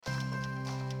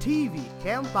TV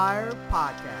Campfire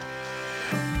Podcast.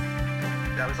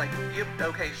 I was like, yep,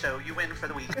 okay, show, you win for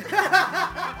the week.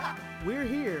 We're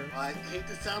here. I hate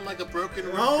to sound like a broken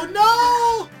record. Oh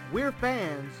no! We're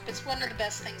fans. It's one of the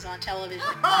best things on television.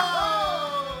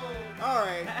 Oh!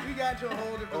 Alright, we got you a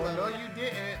whole different level. No, you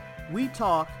didn't. We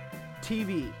talk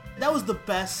TV. That was the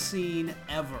best scene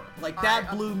ever. Like,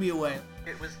 that blew me away.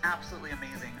 It was absolutely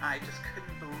amazing. I just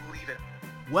couldn't believe it.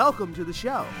 Welcome to the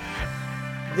show.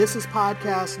 This is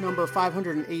podcast number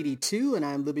 582, and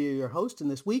I'm Libya, your host. And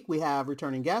this week we have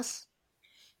returning guests.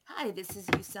 Hi, this is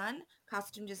Yusun,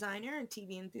 costume designer and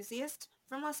TV enthusiast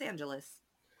from Los Angeles.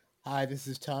 Hi, this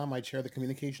is Tom. I chair the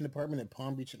communication department at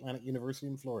Palm Beach Atlantic University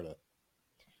in Florida.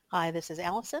 Hi, this is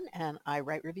Allison, and I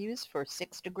write reviews for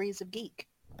 6 Degrees of Geek.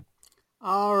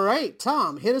 All right,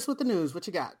 Tom, hit us with the news. What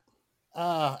you got?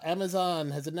 Amazon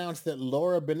has announced that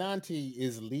Laura Benanti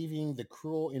is leaving the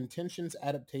Cruel Intentions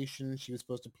adaptation. She was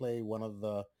supposed to play one of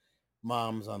the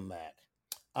moms on that.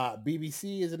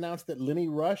 BBC has announced that Lenny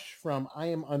Rush from I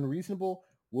Am Unreasonable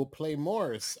will play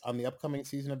Morris on the upcoming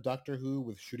season of Doctor Who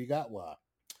with Ncuti Gatwa.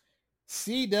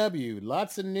 CW,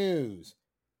 lots of news.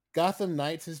 Gotham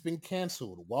Knights has been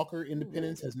canceled. Walker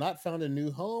Independence has not found a new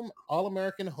home.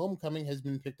 All-American Homecoming has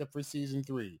been picked up for season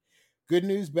 3. Good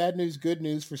news, bad news, good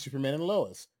news for Superman and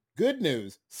Lois. Good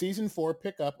news, season 4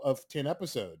 pickup of 10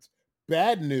 episodes.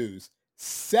 Bad news,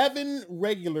 7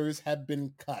 regulars have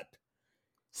been cut.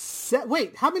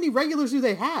 Wait, how many regulars do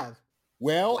they have?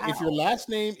 Well, If your last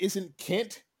name isn't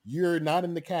Kent, you're not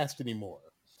in the cast anymore.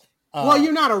 Well,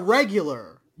 you're not a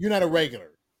regular. You're not a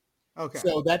regular. Okay.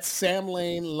 So that's Sam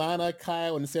Lane, Lana,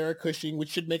 Kyle, and Sarah Cushing, which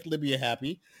should make Libya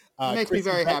happy. Makes me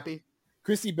very happy.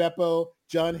 Chrissy Beppo,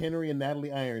 John Henry, and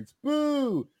Natalie Irons.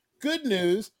 Boo! Good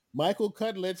news, Michael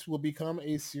Cudlitz will become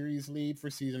a series lead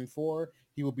for season 4.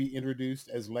 He will be introduced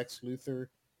as Lex Luthor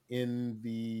in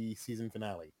the season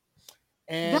finale.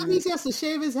 And that means he has to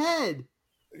shave his head.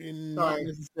 Not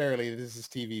necessarily. This is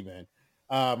TV, man.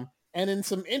 And in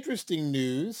some interesting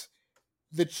news,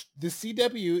 the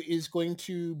CW is going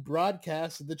to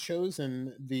broadcast The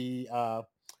Chosen, the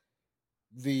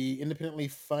independently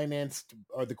financed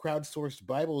or the crowdsourced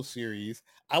Bible series.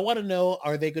 I want to know,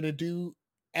 are they going to do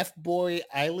F-Boy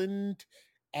Island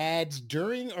ads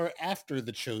during or after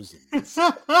The Chosen?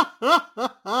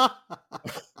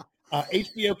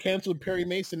 HBO canceled Perry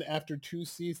Mason after 2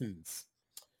 seasons.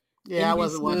 Yeah, NBC. I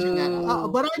wasn't watching that.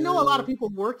 But I know a lot of people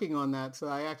working on that, so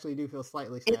I actually do feel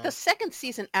slightly sad. The second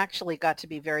season actually got to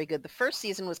be very good. The first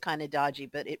season was kind of dodgy,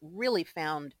 but it really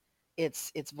found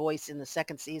its voice in the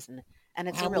second season. And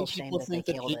it's a real shame that they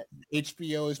killed it.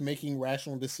 HBO is making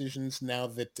rational decisions now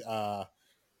that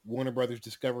Warner Brothers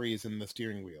Discovery is in the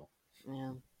steering wheel.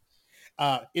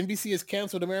 Yeah. NBC has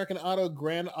canceled American Auto,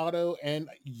 Grand Auto, and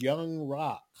Young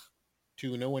Rock,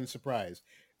 to no one's surprise.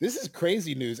 This is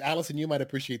crazy news. Allison, you might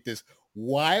appreciate this.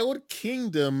 Wild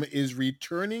Kingdom is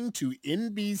returning to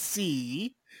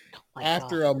NBC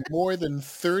after a more than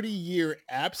 30-year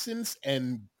absence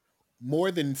and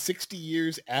more than 60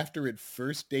 years after it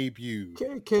first debuted.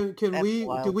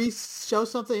 Do we show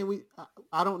something?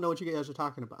 I don't know what you guys are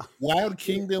talking about. Wild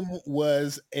Kingdom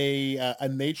was a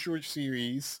nature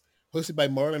series hosted by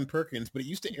Marlon Perkins, but it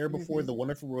used to air before The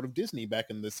Wonderful World of Disney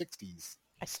back in the 60s.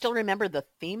 I still remember the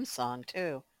theme song,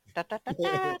 too.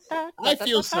 I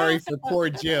feel sorry for poor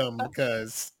Jim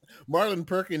because Marlon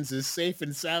Perkins is safe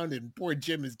and sound and poor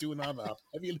Jim is doing all the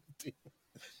heavy lifting.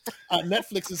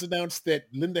 Netflix has announced that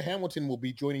Linda Hamilton will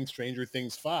be joining Stranger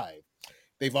Things 5.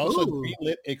 They've also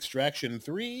greenlit Extraction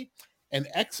 3, and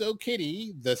Exo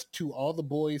Kitty, the To All the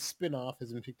Boys spinoff,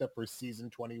 has been picked up for season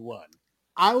 21.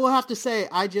 I will have to say,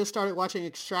 I just started watching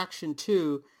Extraction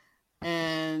 2,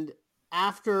 and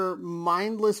after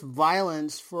mindless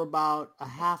violence for about a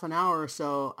half an hour or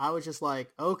so, I was just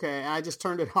like, okay, I just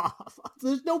turned it off.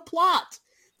 There's no plot.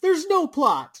 Well,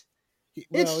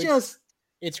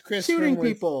 it's Chris shooting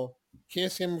people.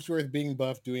 Chris Hemsworth being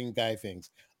buff, doing guy things.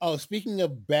 Oh, speaking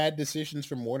of bad decisions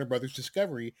from Warner Brothers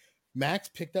Discovery, Max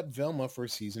picked up Velma for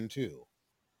season 2.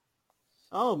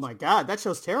 Oh my God, that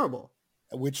show's terrible.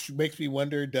 Which makes me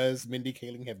wonder, does Mindy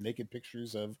Kaling have naked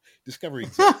pictures of Discovery?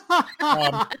 The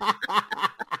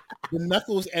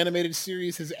Knuckles animated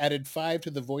series has added 5 to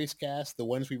the voice cast. The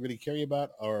ones we really care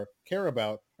about are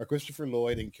Christopher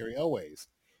Lloyd and Carrie Elways.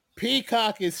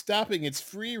 Peacock is stopping its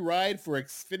free ride for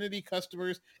Xfinity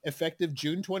customers effective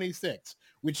June 26,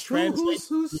 which translates...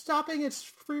 Who's stopping its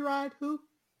free ride? Who?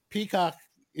 Peacock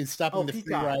is stopping the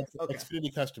free ride for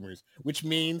Xfinity customers, which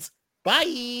means,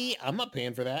 bye! I'm not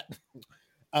paying for that.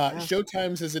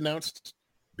 Showtimes has announced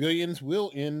Billions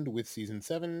will end with season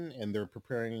 7, and they're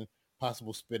preparing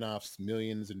possible spin-offs,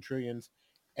 Millions and Trillions.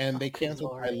 And they good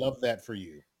canceled Lord. I Love That For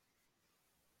You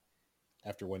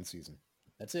after one season.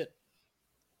 That's it.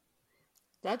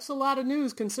 That's a lot of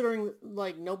news considering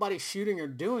like nobody's shooting or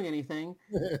doing anything.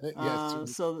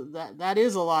 Yes. So that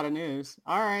is a lot of news.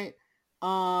 All right.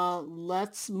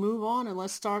 Let's move on and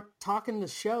let's start talking the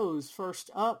shows.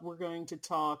 First up, we're going to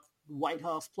talk White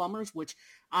House Plumbers, which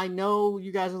I know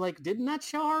you guys are like, didn't that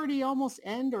show already almost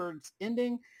end or it's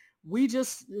ending?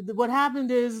 What happened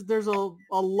is there's a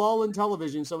lull in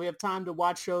television, so we have time to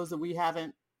watch shows that we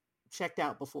haven't checked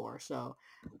out before. So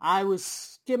I was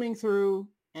skimming through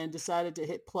and decided to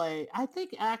hit play. I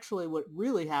think actually what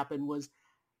really happened was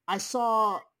I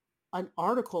saw an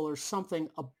article or something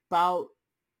about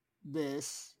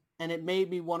this and it made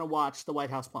me want to watch the White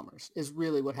House Plumbers is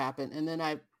really what happened. And then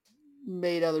I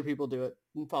made other people do it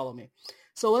and follow me.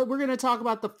 So we're going to talk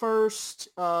about the first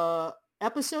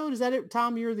episode. Is that it?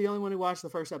 Tom, you're the only one who watched the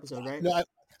first episode, right? No,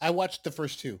 I watched the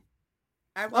first two.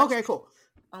 Okay, cool.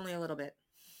 Only a little bit.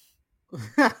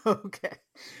 Okay.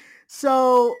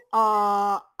 So,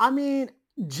 I mean,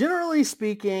 generally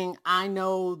speaking, I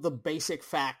know the basic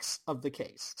facts of the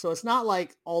case. So it's not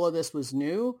like all of this was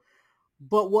new.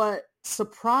 But what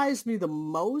surprised me the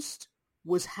most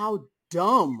was how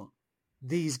dumb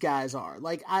these guys are.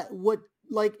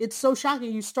 It's so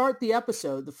shocking. You start the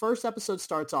episode, the first episode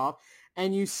starts off,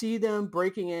 and you see them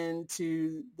breaking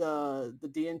into the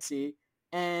DNC,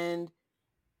 and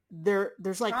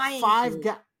there's like five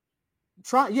guys.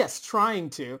 Trying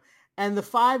to. And the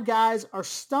five guys are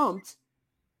stumped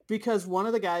because one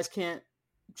of the guys can't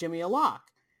jimmy a lock.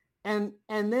 And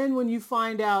then when you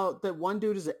find out that one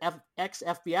dude is an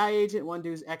ex-FBI agent, one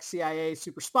dude's ex-CIA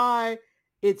super spy,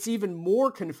 it's even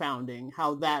more confounding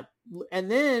how that...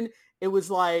 And then it was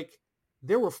like,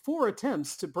 there were 4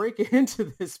 attempts to break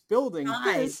into this building.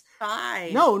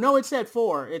 Five. No, it said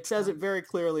 4. It says it very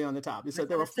clearly on the top. It said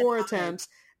there were 4 attempts,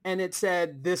 and it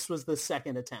said this was the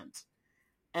second attempt.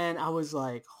 And I was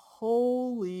like,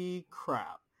 holy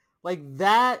crap. Like,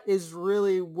 that is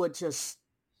really what just...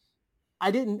 I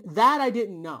didn't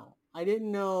know. I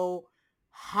didn't know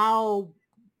how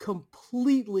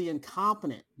completely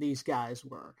incompetent these guys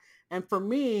were. And for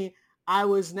me, I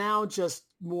was now just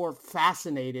more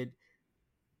fascinated,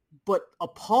 but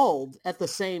appalled at the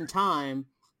same time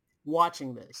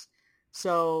watching this.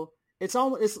 So it's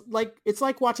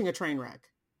like watching a train wreck.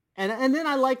 And then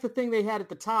I like the thing they had at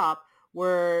the top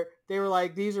where they were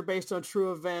like, these are based on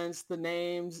true events. The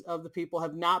names of the people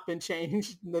have not been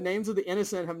changed. The names of the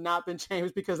innocent have not been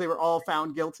changed because they were all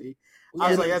found guilty. I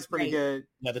was like, that's pretty good.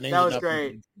 Yeah, that was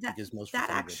great. That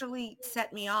actually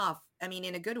set me off. I mean,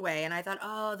 in a good way. And I thought,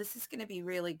 oh, this is going to be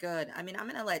really good. I mean, I'm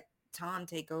going to let Tom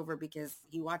take over because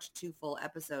he watched 2 full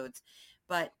episodes.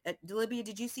 But Olivia,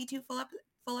 did you see 2 full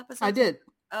episodes? I did.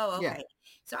 Oh, okay. Yeah.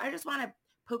 So I just want to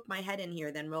poke my head in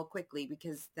here then real quickly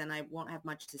because then I won't have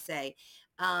much to say.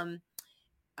 I'm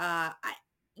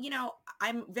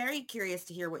very curious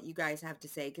to hear what you guys have to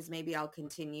say because maybe I'll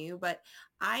continue, but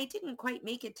I didn't quite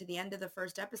make it to the end of the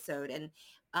first episode. And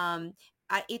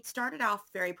it started off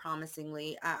very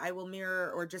promisingly. I will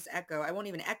mirror or just echo. I won't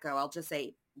even echo. I'll just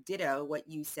say ditto what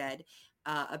you said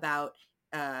about,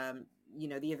 the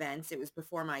events. It was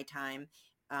before my time.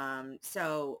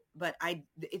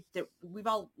 We've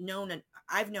all known, and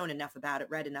I've known enough about it,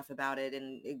 read enough about it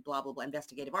and blah, blah, blah,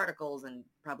 investigative articles and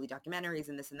probably documentaries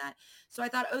and this and that. So I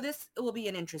thought, oh, this will be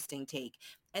an interesting take.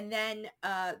 And then,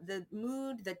 the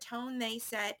mood, the tone they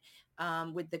set,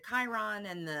 with the Chiron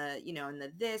and and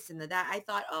the this and the that, I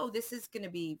thought, oh, this is going to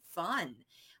be fun.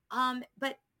 And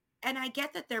I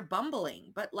get that they're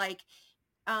bumbling, but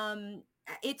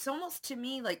it's almost to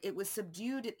me like it was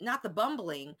subdued, not the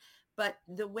bumbling, but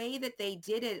the way that they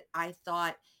did it, I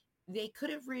thought they could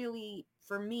have really,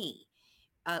 for me,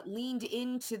 leaned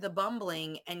into the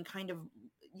bumbling and kind of,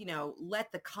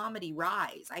 let the comedy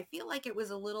rise. I feel like it was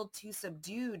a little too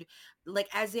subdued, like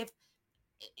as if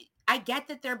I get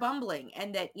that they're bumbling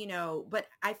and that, but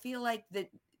I feel like that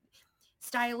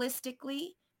stylistically,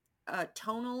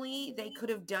 tonally, they could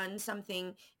have done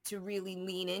something to really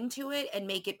lean into it and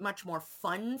make it much more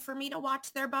fun for me to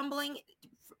watch their bumbling.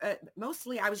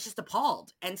 Mostly I was just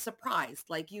appalled and surprised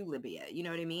like you, Libya, you know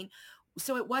what I mean?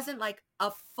 So it wasn't like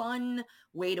a fun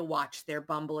way to watch their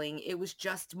bumbling. It was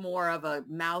just more of a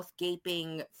mouth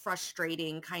gaping,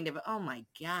 frustrating kind of, oh my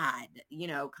God,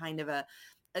 kind of a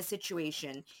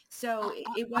situation. So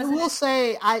it wasn't. I will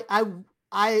say, I'm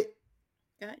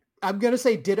going to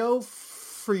say ditto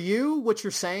for you, what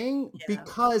you're saying,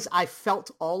 because I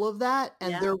felt all of that.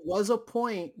 And there was a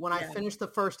point when I finished the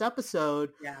first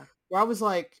episode where I was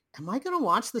like, am I going to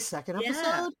watch the second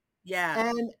episode? Yeah.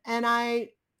 And I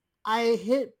I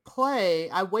hit play.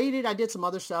 I waited. I did some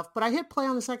other stuff, but I hit play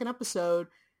on the second episode.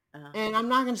 And I'm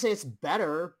not going to say it's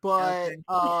better, but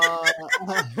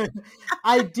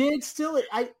I did still.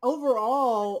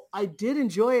 Overall, I did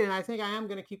enjoy it, and I think I am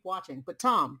going to keep watching. But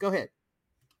Tom, go ahead.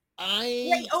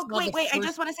 Wait. I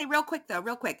just want to say real quick. And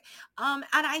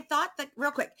I thought that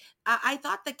real quick. I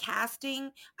thought the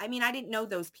casting. I mean, I didn't know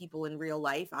those people in real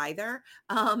life either.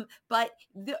 But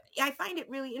I find it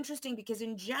really interesting because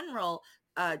in general,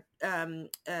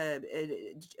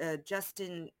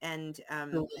 Justin and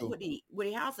Woody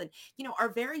Harrelson, are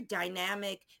very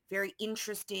dynamic, very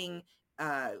interesting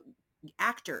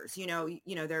actors.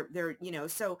 They're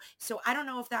so I don't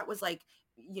know if that was like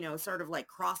sort of like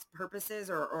cross purposes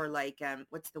or like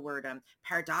what's the word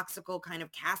paradoxical kind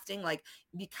of casting, like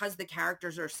because the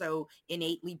characters are so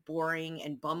innately boring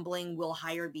and bumbling, we'll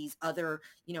hire these other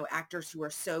actors who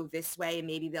are so this way, and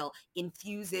maybe they'll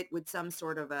infuse it with some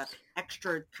sort of a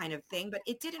extra kind of thing. But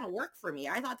it didn't work for me.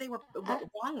 I thought they were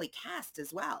wrongly cast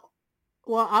as well.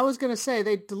 Well, I was going to say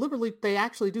they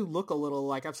actually do look a little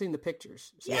like, I've seen the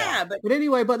pictures. So. Yeah, but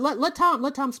anyway, but let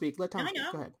Tom speak. Let Tom speak.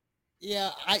 Go ahead.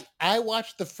 Yeah, I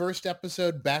watched the first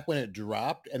episode back when it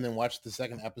dropped and then watched the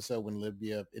second episode when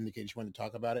Libya indicated she wanted to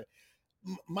talk about it.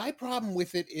 My problem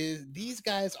with it is these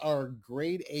guys are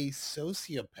grade A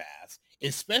sociopaths,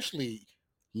 especially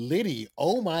Liddy.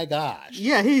 Oh my gosh.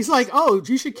 Yeah, he's like, oh,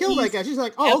 you should kill that guy. She's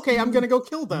like, oh, okay, I'm going to go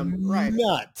kill them. Right.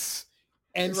 Nuts.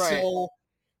 And so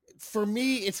for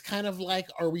me, it's kind of like,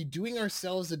 are we doing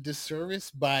ourselves a disservice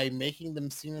by making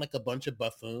them seem like a bunch of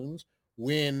buffoons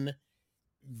when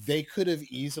they could have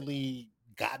easily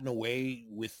gotten away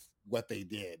with what they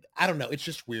did? I don't know. It's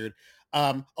just weird.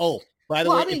 By the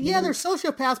way, I mean, they're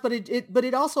sociopaths, but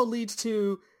it also leads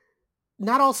to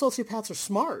not all sociopaths are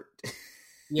smart.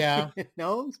 Yeah.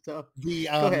 No. So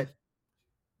go ahead.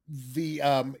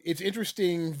 It's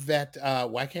interesting that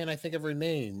why can't I think of her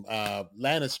name?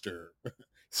 Lannister,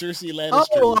 Cersei Lannister.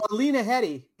 Oh, Lena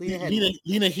Headey.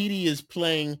 Lena Headey is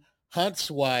playing Hunt's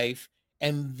wife,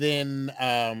 and then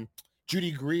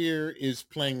Judy Greer is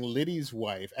playing Liddy's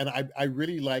wife. And I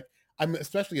really like, I'm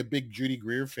especially a big Judy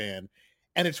Greer fan.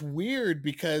 And it's weird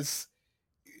because,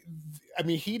 I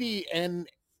mean, Headey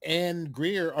and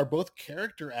Greer are both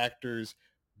character actors,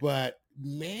 but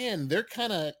man, they're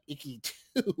kind of icky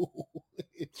too.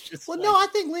 It's just no, I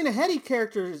think Lena Headey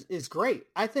character is great.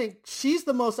 I think she's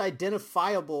the most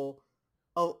identifiable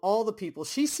of all the people.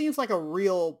 She seems like a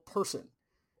real person.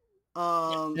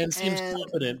 And seems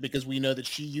confident because we know that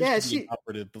she used to be an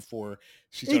operative before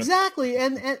she started. Exactly.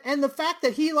 And the fact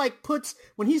that he like puts,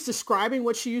 when he's describing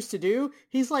what she used to do,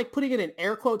 he's like putting it in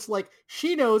air quotes, like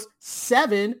she knows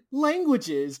 7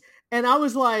 languages. And I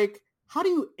was like, how do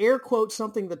you air quote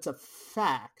something that's a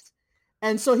fact?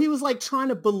 And so he was like trying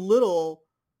to belittle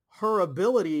her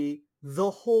ability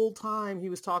the whole time he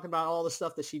was talking about all the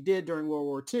stuff that she did during World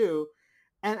War II.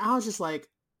 And I was just like,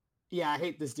 yeah, I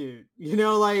hate this dude.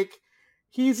 Like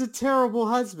he's a terrible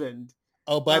husband.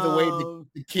 Oh, by the way,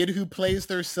 the kid who plays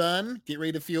their son, get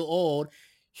ready to feel old.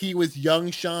 He was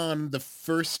young Sean the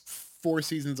first 4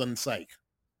 seasons on Psych.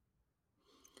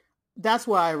 That's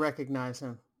why I recognize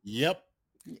him. Yep.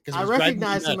 I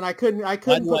recognized him and I couldn't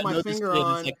put my finger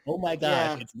on. It's like, oh my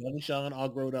gosh, it's young Sean all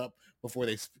grown up before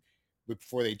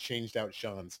they changed out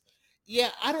Sean's.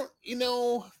 Yeah, I don't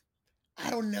know.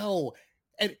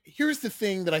 And here's the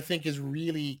thing that I think is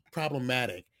really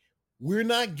problematic. We're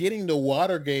not getting to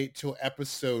Watergate till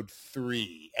episode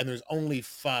 3, and there's only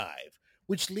 5,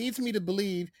 which leads me to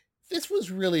believe this was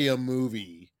really a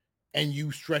movie, and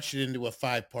you stretched it into a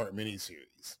 5-part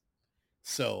miniseries.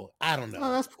 So, I don't know.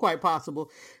 Oh, that's quite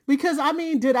possible. Because, I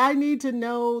mean, did I need to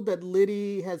know that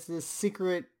Liddy has this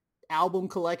secret album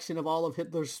collection of all of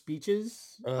Hitler's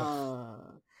speeches?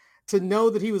 To know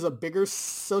that he was a bigger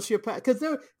sociopath, because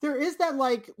there is that,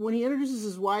 like, when he introduces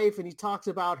his wife and he talks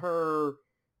about her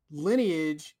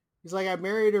lineage, he's like, I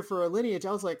married her for a lineage.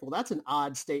 I was like, well, that's an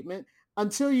odd statement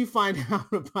until you find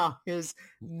out about his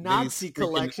Nazi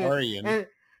collection.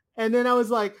 And then I was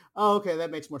like, oh, okay,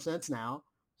 that makes more sense now.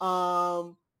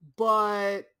 But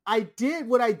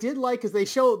what I did like is they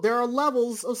show there are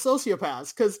levels of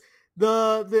sociopaths, because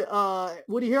the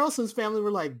Woody Harrelson's family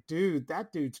were like, dude,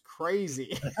 that dude's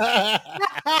crazy.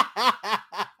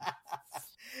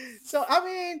 So I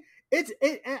mean,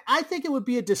 I think it would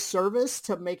be a disservice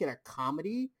to make it a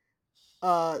comedy.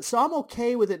 So I'm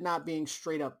okay with it not being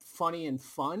straight up funny and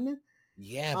fun.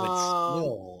 Yeah, but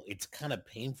still, it's kind of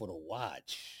painful to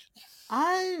watch.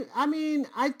 I mean,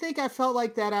 I think I felt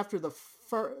like that after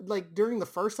during the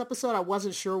first episode. I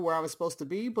wasn't sure where I was supposed to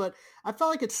be, but I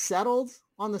felt like it settled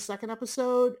on the second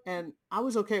episode, and I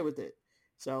was okay with it.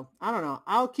 So I don't know.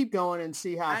 I'll keep going and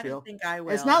see how I feel. don't think I will.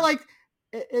 It's not like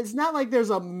there's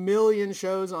a million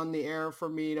shows on the air for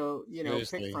me to,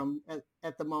 Seriously. pick from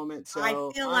at the moment. So I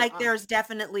feel like there's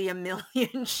definitely a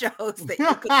million shows that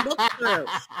you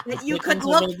could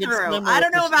look through. I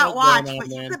don't know about watch, but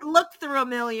you could look through a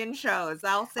million shows.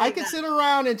 I'll say I could sit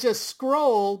around and just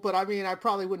scroll, but I mean, I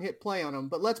probably wouldn't hit play on them.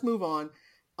 But let's move on.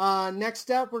 Next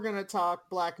up, we're going to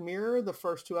talk Black Mirror, the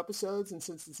first 2 episodes. And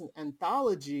since it's an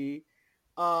anthology,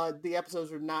 the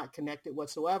episodes are not connected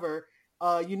whatsoever.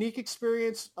 Unique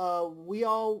experience.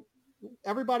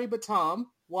 Everybody but Tom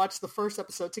watched the first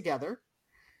episode together.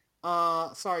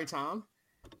 Sorry, Tom.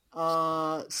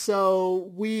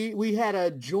 So we had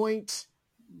a joint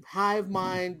hive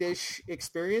mind-ish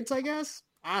experience, I guess.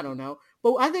 I don't know.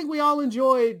 But I think we all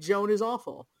enjoyed Joan is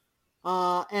Awful.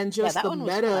 And just the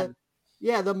meta.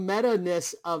 Yeah, the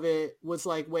meta-ness of it was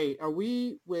like, wait, are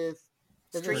we with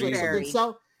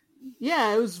Streamberry?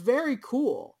 Yeah, it was very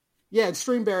cool. Yeah, and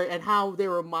Streamberry and how they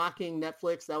were mocking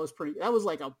Netflix. That was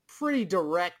like a pretty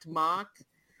direct mock.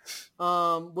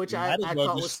 Which I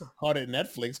thought was hard at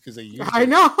Netflix because they used I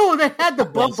know they had the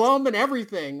bum and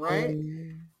everything, right?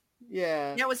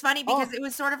 Yeah. Yeah, it was funny because it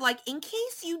was sort of like, in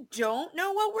case you don't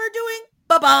know what we're doing,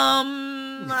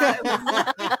 ba-bum.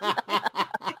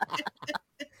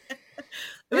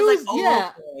 It was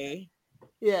like, okay.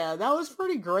 Yeah, that was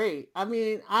pretty great. I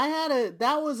mean,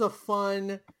 that was a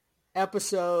fun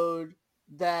episode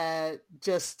that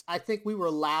just, I think we were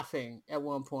laughing at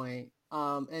one point,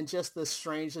 and just the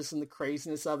strangeness and the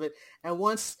craziness of it. And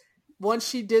once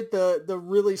she did the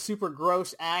really super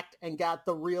gross act and got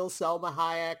the real Selma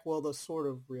Hayek, well, the sort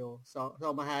of real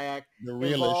Selma Hayek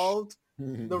involved,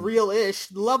 the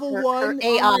real-ish, level 1. Her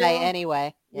AI,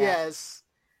 anyway. Yeah. Yes.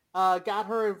 Got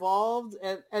her involved,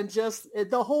 and just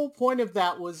the whole point of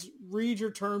that was read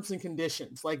your terms and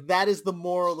conditions. Like, that is the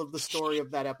moral of the story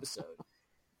of that episode.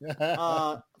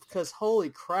 Because holy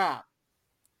crap,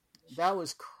 that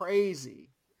was crazy.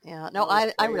 Yeah, no,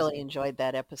 I really enjoyed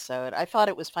that episode. I thought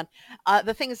it was fun.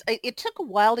 The thing is, it took a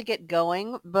while to get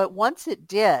going, but once it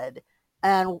did,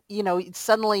 and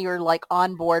suddenly you're like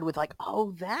on board with like,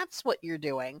 oh, that's what you're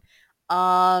doing.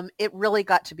 It really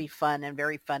got to be fun and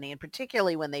very funny, and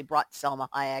particularly when they brought Selma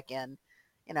Hayek in,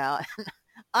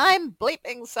 I'm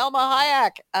bleeping Selma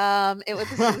Hayek. It was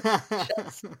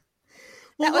just,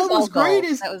 well, what was great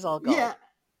is that was all gold. Yeah,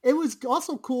 it was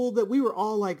also cool that we were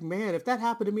all like, man, if that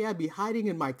happened to me, I'd be hiding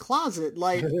in my closet.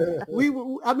 Like we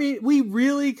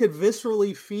really could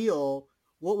viscerally feel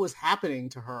what was happening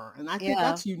to her, and I think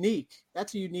that's unique.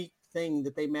 That's a unique thing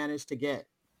that they managed to get.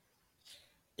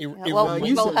 We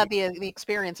both had the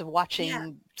experience of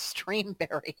watching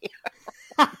Streamberry.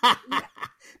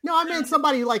 No, I meant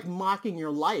somebody like mocking your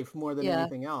life more than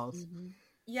anything else. Mm-hmm.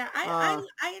 Yeah,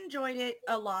 I enjoyed it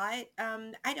a lot.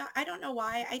 I don't know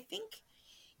why. I think,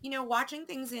 watching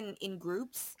things in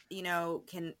groups,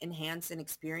 can enhance an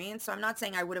experience. So I'm not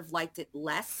saying I would have liked it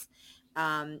less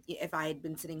if I had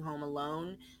been sitting home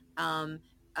alone.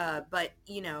 But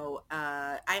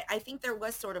I think there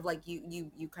was sort of like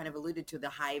you kind of alluded to the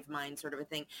hive mind sort of a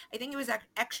thing. I think it was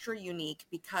extra unique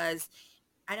because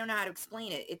I don't know how to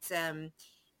explain it. It's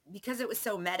because it was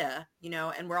so meta,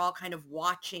 and we're all kind of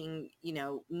watching,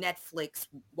 Netflix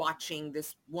watching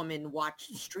this woman watch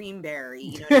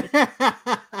Streamberry, and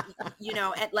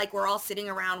like we're all sitting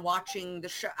around watching the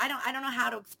show. I don't know how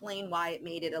to explain why it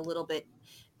made it a little bit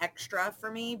extra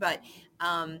for me, but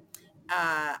I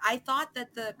thought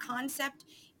that the concept,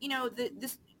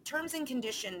 this terms and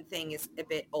condition thing is a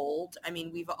bit old. I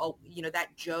mean, we've all,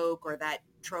 that joke or that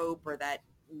trope or that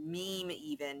meme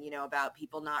even, about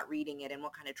people not reading it and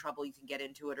what kind of trouble you can get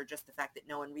into it, or just the fact that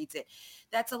no one reads it.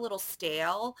 That's a little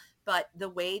stale, but the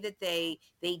way that they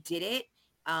did it,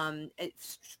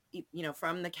 it's,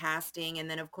 from the casting, and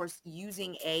then of course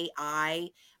using AI,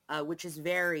 which is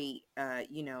very,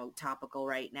 topical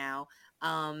right now.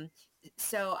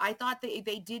 So I thought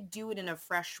they did do it in a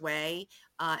fresh way,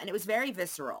 and it was very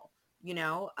visceral,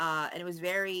 and it was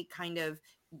very kind of,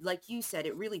 like you said,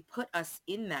 it really put us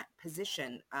in that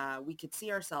position. We could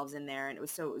see ourselves in there, and it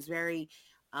was very,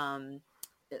 it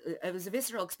was a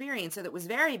visceral experience. So that was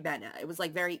very meta. It was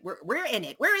like we're in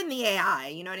it. We're in the AI.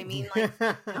 You know what I mean? Like,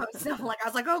 so like I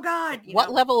was like, oh God,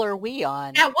 what level are we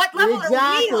on? Yeah, what level are we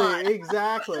on?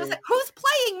 Exactly. I was like, who's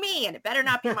playing me? And it better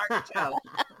not be Mark Cho.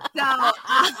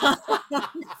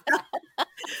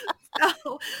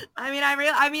 So,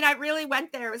 I really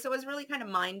went there. So it was really kind of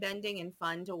mind bending and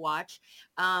fun to watch.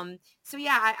 So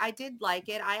yeah, I did like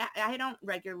it. I don't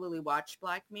regularly watch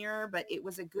Black Mirror, but it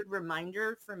was a good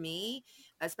reminder for me,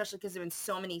 especially because there have been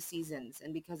so many seasons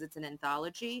and because it's an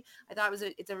anthology. I thought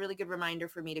it's a really good reminder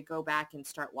for me to go back and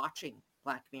start watching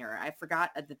Black Mirror. I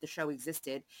forgot that the show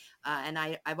existed, and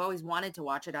I've always wanted to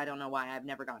watch it. I don't know why I've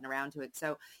never gotten around to it.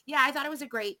 So yeah, I thought it was a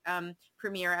great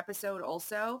premiere episode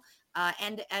also.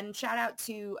 And shout out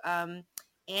to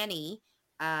Annie,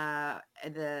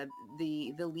 the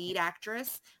lead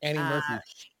actress. Annie Murphy.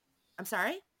 I'm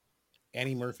sorry?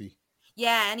 Annie Murphy.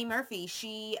 Yeah, Annie Murphy.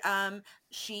 She I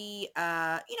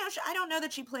don't know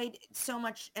that she played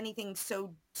anything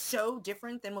so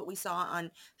different than what we saw on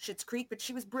Schitt's Creek, but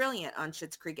she was brilliant on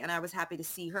Schitt's Creek, and I was happy to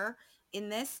see her in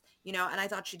this, and I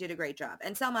thought she did a great job.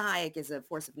 And Selma Hayek is a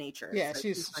force of nature. Yeah,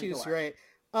 so she was great.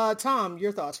 Tom,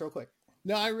 your thoughts real quick.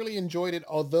 No, I really enjoyed it,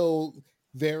 although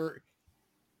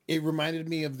it reminded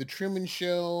me of The Truman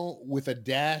Show with a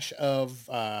dash of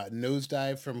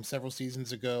Nosedive from several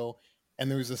seasons ago. And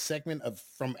there was a segment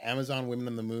from Amazon Women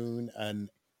on the Moon,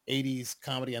 an 80s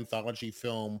comedy anthology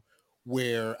film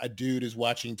where a dude is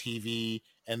watching TV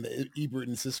and the Ebert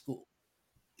and Siskel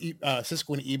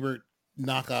and Ebert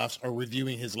knockoffs are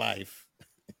reviewing his life.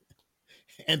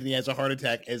 And he has a heart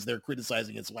attack as they're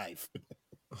criticizing his life.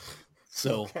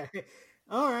 So, okay.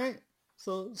 All right.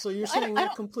 So you're saying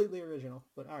not completely original,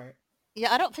 but all right.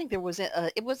 Yeah, I don't think there was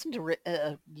it wasn't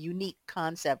a unique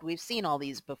concept. We've seen all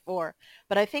these before,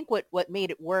 but I think what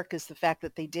made it work is the fact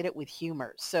that they did it with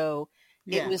humor. So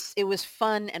Yeah. it was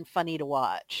fun and funny to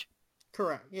watch.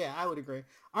 Correct. Yeah, I would agree.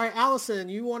 All right, Allison,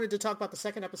 you wanted to talk about the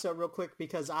second episode real quick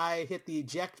because I hit the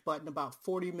eject button about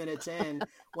 40 minutes in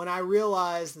when I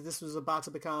realized that this was about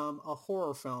to become a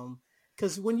horror film.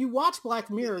 Because when you watch Black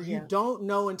Mirror, you don't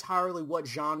know entirely what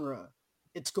genre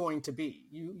it's going to be.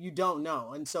 You don't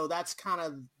know. And so that's kind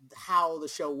of how the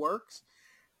show works.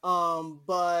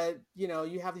 But,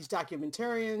 you have these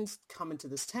documentarians come into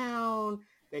this town.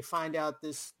 They find out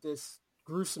this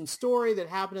gruesome story that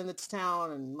happened in this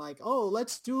town and like, oh,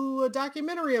 let's do a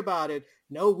documentary about it.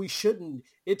 No, we shouldn't.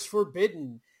 It's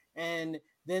forbidden. And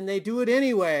then they do it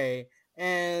anyway.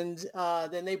 And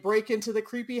then they break into the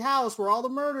creepy house where all the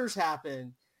murders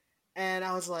happen. And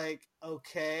I was like,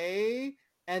 okay.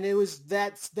 And it was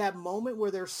that moment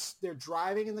where they're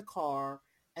driving in the car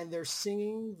and they're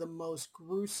singing the most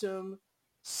gruesome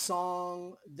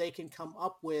song they can come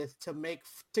up with to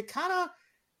kind of,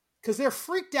 because they're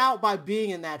freaked out by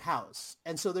being in that house.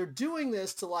 And so they're doing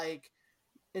this to like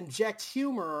inject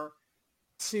humor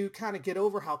to kind of get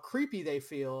over how creepy they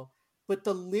feel. But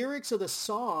the lyrics of the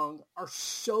song are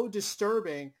so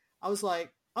disturbing. I was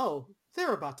like, oh,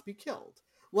 they're about to be killed.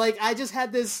 Like I just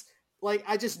had this, like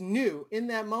I just knew in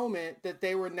that moment that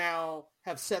they were now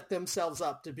have set themselves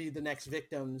up to be the next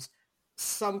victims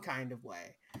some kind of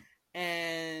way.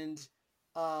 And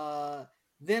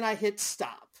then I hit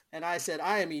stop and I said,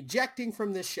 I am ejecting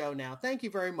from this show now. Thank you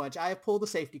very much. I have pulled the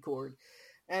safety cord.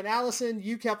 And Allison,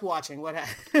 you kept watching. What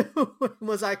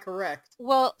was I correct?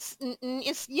 Well,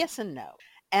 it's yes and no.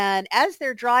 And as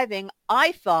they're driving,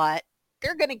 I thought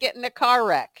they're going to get in a car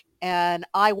wreck, and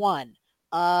I won.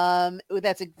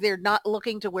 They're not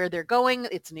looking to where they're going.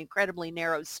 It's an incredibly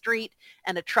narrow street,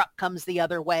 and a truck comes the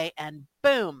other way, and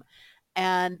boom.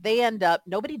 And they end up,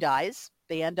 nobody dies.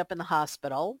 They end up in the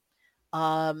hospital.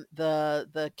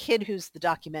 The kid who's the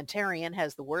documentarian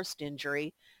has the worst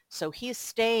injury. So he's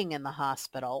staying in the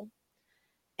hospital,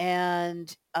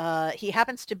 and he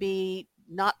happens to be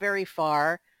not very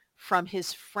far from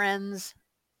his friend's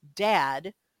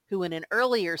dad, who in an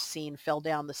earlier scene fell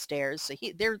down the stairs. So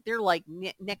they're like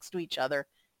next to each other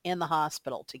in the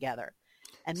hospital together.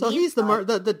 And so he's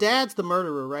the dad's the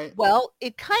murderer, right? Well,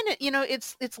 it kind of,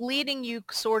 it's leading you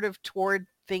sort of toward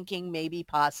thinking maybe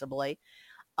possibly.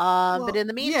 But in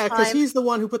the meantime, yeah, because he's the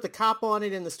one who put the cop on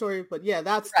it in the story. But yeah,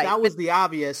 that was the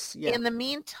obvious. Yeah. In the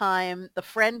meantime, the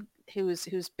friend who's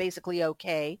basically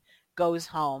okay goes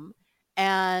home,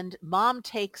 and mom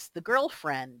takes the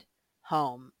girlfriend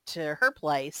home to her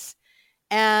place.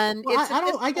 And it's at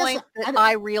this point that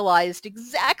I realized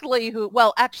exactly who.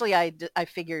 Well, actually, I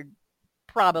figured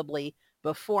probably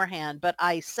beforehand, but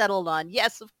I settled on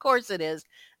yes, of course it is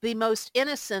the most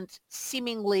innocent,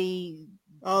 seemingly.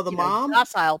 Oh, the mom?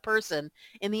 Docile person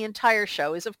in the entire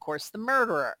show is, of course, the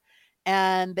murderer.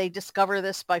 And they discover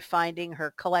this by finding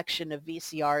her collection of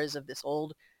VCRs of this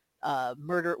old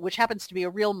murder, which happens to be a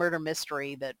real murder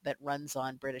mystery that runs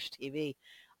on British TV.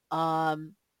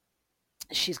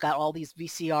 She's got all these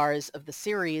VCRs of the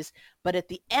series, but at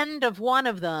the end of one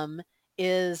of them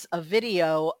is a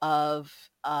video of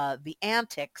the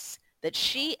antics that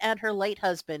she and her late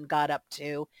husband got up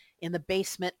to in the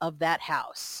basement of that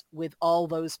house with all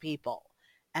those people.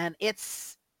 And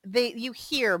you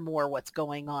hear more what's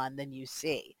going on than you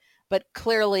see. But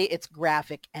clearly it's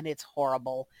graphic and it's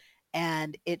horrible.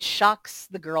 And it shocks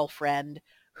the girlfriend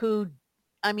who,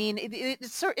 I mean, it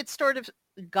sort of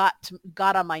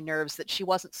got on my nerves that she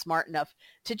wasn't smart enough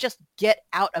to just get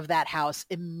out of that house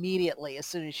immediately as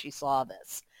soon as she saw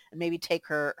this and maybe take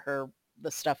the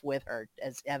stuff with her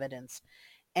as evidence.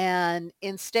 And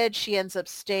instead she ends up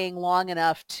staying long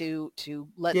enough to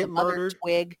let the mother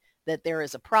twig that there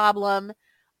is a problem.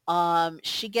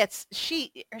 She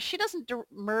doesn't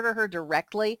murder her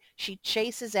directly. She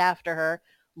chases after her,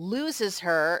 loses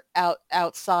her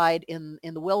outside in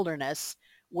the wilderness,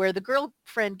 where the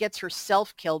girlfriend gets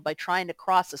herself killed by trying to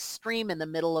cross a stream in the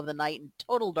middle of the night in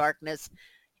total darkness,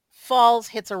 falls,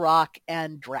 hits a rock,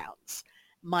 and drowns.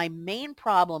 My main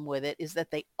problem with it is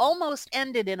that they almost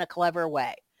ended in a clever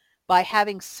way by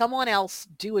having someone else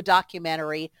do a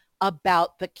documentary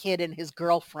about the kid and his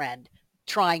girlfriend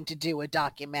trying to do a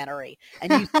documentary.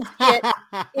 And you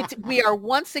see we are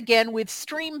once again with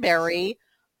Streamberry.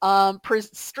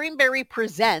 Streamberry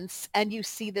presents, and you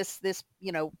see this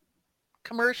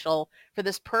commercial for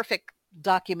this perfect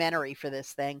documentary for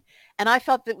this thing. And I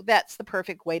thought that that's the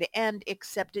perfect way to end,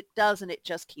 except it doesn't. It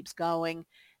just keeps going.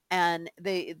 And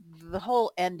the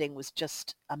whole ending was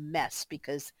just a mess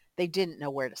because they didn't know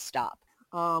where to stop.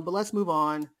 But let's move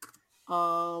on.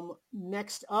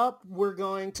 Next up, we're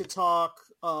going to talk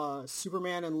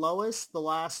Superman and Lois, the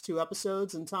last 2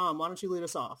 episodes. And Tom, why don't you lead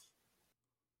us off?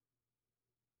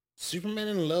 Superman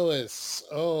and Lois.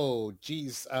 Oh,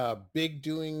 geez. Big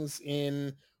doings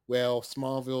in,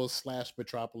 Smallville /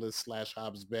 Metropolis /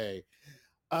 Hobbs Bay.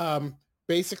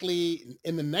 Basically,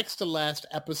 in the next to last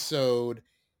episode,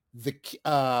 the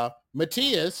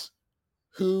Matthias,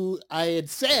 who I had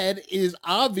said is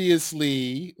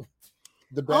obviously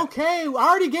the best. Okay, I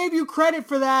already gave you credit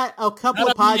for that a couple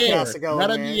of podcasts ago.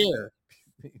 Not on the air.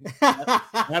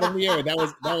 Not on the air. That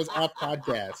was off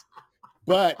podcast.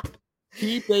 But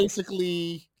he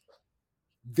basically,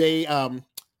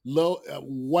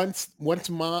 once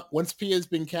Pia has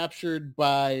been captured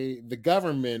by the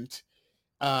government,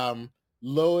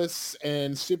 Lois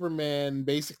and Superman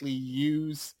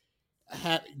basically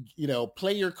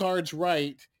play your cards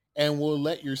right, and we'll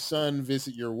let your son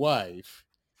visit your wife.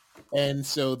 And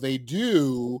so they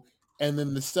do, and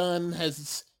then the son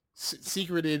has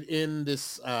secreted in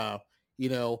this,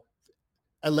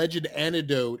 alleged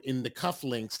antidote in the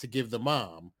cufflinks to give the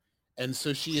mom. And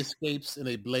so she escapes in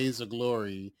a blaze of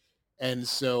glory. And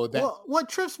so that... Well, what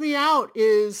trips me out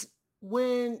is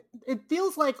when it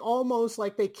feels like almost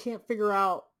like they can't figure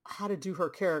out how to do her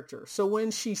character. So when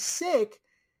she's sick,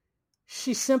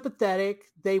 she's sympathetic.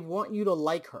 They want you to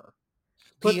like her.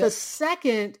 But Pia? the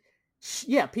second...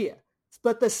 Pia.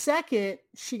 But the second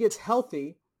she gets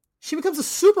healthy, she becomes a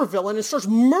supervillain and starts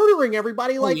murdering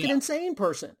everybody like an insane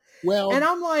person. Well, and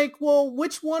I'm like, well,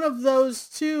 which one of those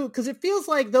two? Because it feels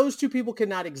like those two people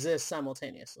cannot exist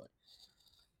simultaneously.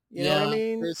 You know what I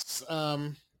mean?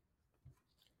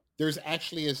 There's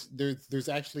actually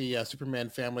a Superman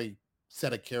family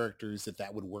set of characters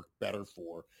that would work better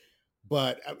for.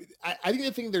 But I think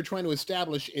the thing they're trying to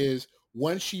establish is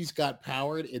once she's got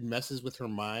powered, it messes with her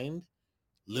mind.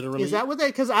 Literally. Is that what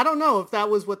because I don't know if that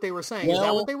was what they were saying. Is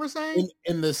that what they were saying?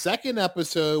 In the second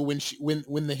episode,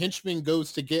 when the henchman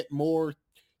goes to get more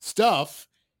stuff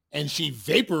and she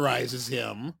vaporizes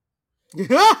him.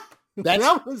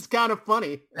 That was kind of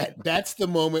funny. That's the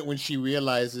moment when she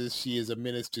realizes she is a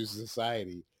menace to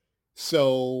society.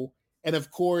 So, and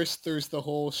of course, there's the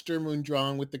whole Sturm und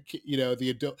Drang with the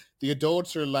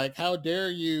adults are like, "How dare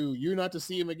you? You're not to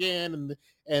see him again."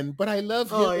 But I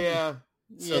love him. Oh yeah.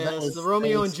 So yeah, that's the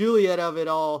Romeo and Juliet of it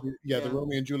all. Yeah, the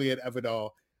Romeo and Juliet of it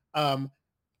all. Some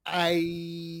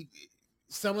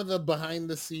of the behind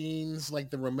the scenes, like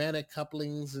the romantic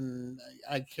couplings, and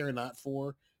I care not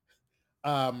for.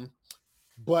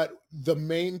 But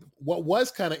what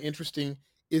was kind of interesting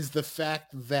is the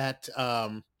fact that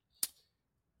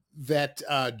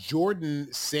Jordan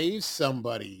saves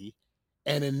somebody,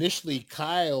 and initially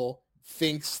Kyle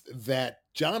thinks that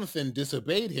Jonathan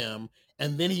disobeyed him.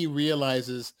 And then he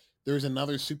realizes there's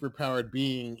another superpowered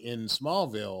being in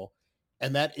Smallville,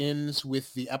 and that ends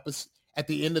with the episode. At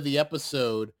the end of the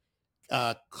episode,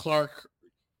 Clark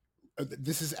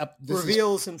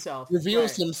reveals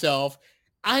himself.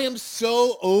 I am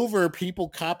so over people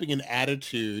copying an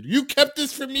attitude. You kept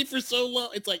this from me for so long.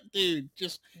 It's like, dude,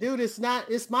 it's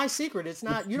my secret. It's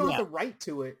not. You don't have the right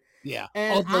to it. Yeah.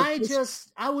 And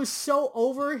I was so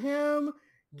over him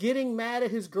getting mad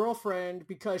at his girlfriend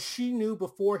because she knew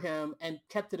before him and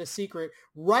kept it a secret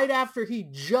right after he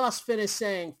just finished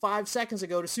saying 5 seconds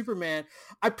ago to Superman,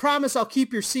 I promise I'll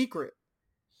keep your secret.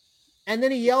 And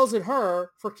then he yells at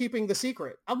her for keeping the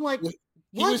secret. I'm like,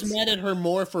 he was mad at her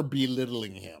more for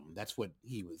belittling him. That's what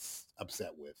he was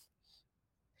upset with.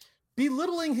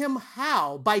 Belittling him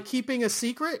how? By keeping a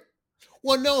secret?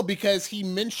 Well, no, because he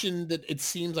mentioned that it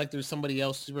seems like there's somebody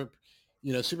else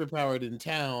superpowered in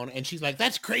town, and she's like,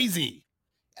 "That's crazy."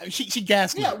 She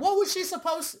gaslit. Yeah, what was she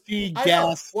supposed?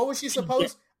 What was she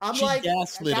supposed? I'm like,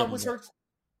 that was her.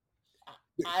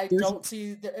 I don't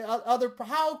see the other.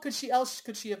 How could she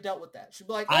have dealt with that? She'd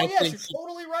be like, "Oh yeah, you're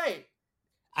totally right."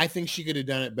 I think she could have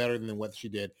done it better than what she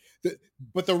did.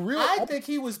 I think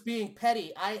he was being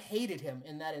petty. I hated him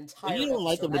in that entire. You don't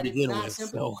like him to begin with,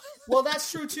 so. Well,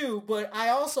 that's true too. But I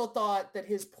also thought that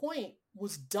his point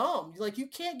was dumb. Like, you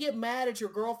can't get mad at your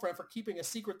girlfriend for keeping a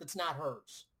secret that's not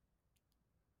hers.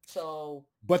 So.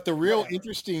 But the real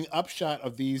interesting upshot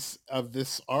of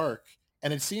this arc,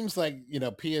 and it seems like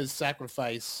Pia's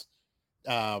sacrifice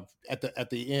at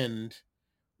the end,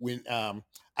 when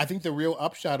I think the real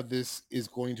upshot of this is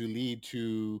going to lead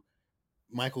to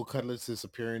Michael Cudlit's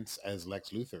appearance as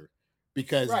Lex Luthor,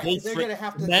 because they're going to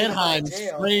have to Mannheim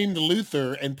framed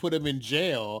Luthor and put him in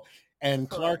jail, and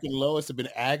Clark and Lois have been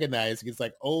agonizing. It's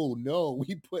like, oh no,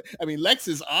 Lex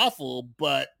is awful,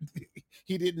 but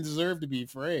he didn't deserve to be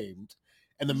framed.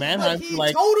 And the Mannheim's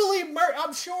like, totally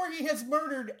I'm sure he has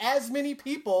murdered as many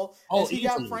people as he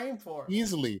got framed for.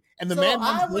 Easily. And the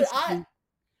Mannheim's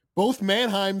both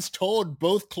Mannheims told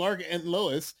both Clark and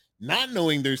Lois, not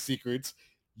knowing their secrets,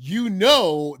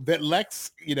 that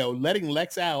Lex, letting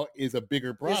Lex out is a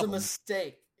bigger problem. It's a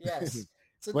mistake. Yes.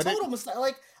 It's a total mistake.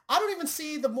 Like, I don't even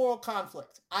see the moral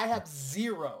conflict. I have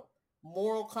zero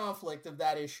moral conflict of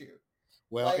that issue.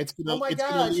 Well, it's going to lead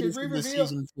us into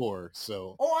season 4,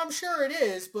 so. Oh, I'm sure it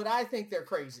is, but I think they're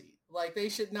crazy. Like, they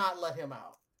should not let him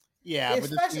out. Yeah.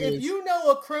 Especially if you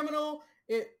know a criminal...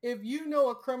 If you know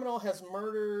a criminal has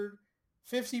murdered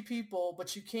 50 people,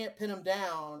 but you can't pin him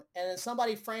down, and then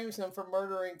somebody frames him for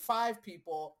murdering 5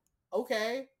 people,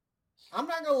 okay, I'm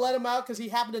not going to let him out because he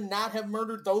happened to not have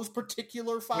murdered those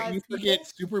particular 5 people. Forget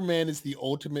Superman is the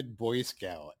ultimate Boy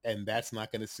Scout, and that's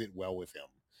not going to sit well with him.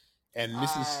 And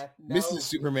Mrs.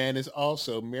 Superman is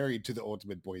also married to the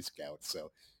ultimate Boy Scout,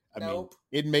 so I mean,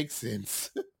 it makes sense.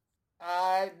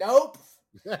 Nope.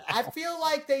 I feel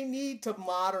like they need to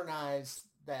modernize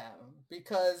them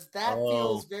because that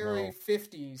feels very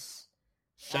 50s.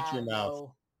 Shut your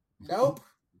mouth. Nope.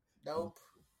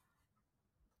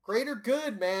 Greater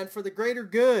good, man, for the greater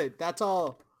good. That's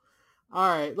all. All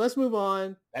right, let's move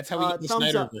on. That's how we get the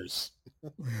Snyderverse.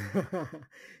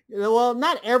 Well,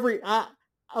 not every...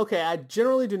 I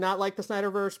generally do not like the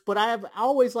Snyderverse, but I have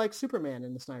always liked Superman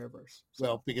in the Snyderverse. So.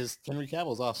 Well, because Henry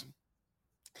Cavill is awesome.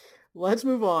 Let's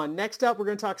move on. Next up, we're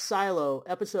going to talk Silo,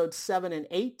 episodes 7 and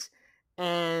 8.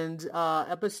 And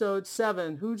episode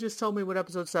 7, who just told me what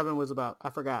episode 7 was about? I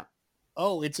forgot.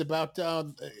 Oh, it's about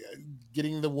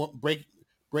getting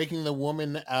breaking the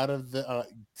woman out of the,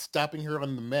 stopping her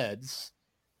on the meds.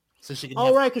 So she can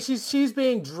right, because she's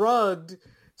being drugged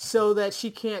so that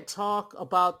she can't talk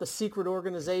about the secret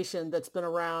organization that's been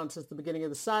around since the beginning of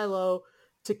the Silo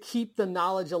to keep the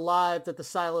knowledge alive that the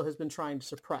Silo has been trying to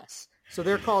suppress. So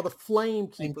they're called the Flame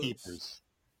Keepers.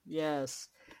 Yes.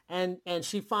 And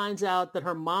she finds out that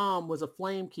her mom was a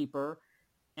Flame Keeper,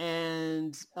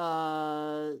 and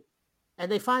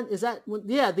they find,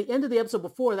 the end of the episode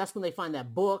before, that's when they find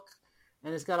that book,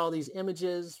 and it's got all these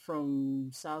images from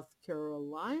South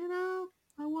Carolina,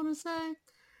 I want to say.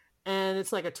 And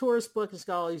it's like a tourist book. It's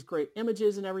got all these great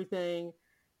images and everything.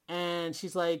 And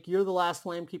she's like, you're the last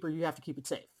Flame Keeper. You have to keep it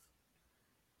safe.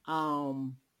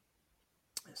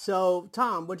 So,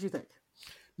 Tom, what do you think?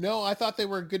 No, I thought they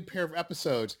were a good pair of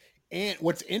episodes. And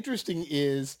what's interesting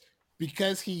is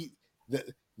because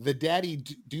the daddy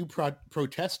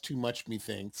protest too much,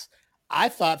 methinks, I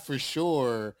thought for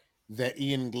sure that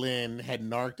Ian Glenn had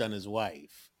narked on his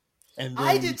wife. And then,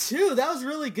 I did too. That was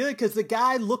really good because the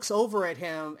guy looks over at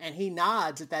him and he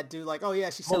nods at that dude like, oh yeah,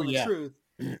 she's telling the truth.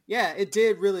 Yeah, it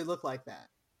did really look like that.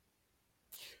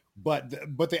 But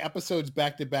the episodes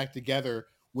back to back together,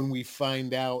 when we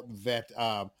find out that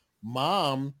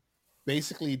Mom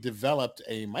basically developed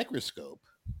a microscope,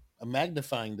 a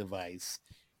magnifying device,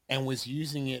 and was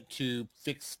using it to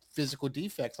fix physical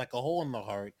defects like a hole in the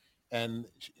heart. And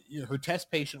her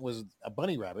test patient was a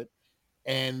bunny rabbit.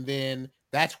 And then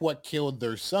that's what killed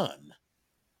their son.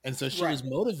 And so she was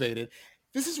motivated.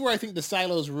 This is where I think the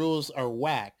Silo's rules are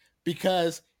whack,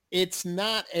 because It's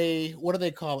not a, what do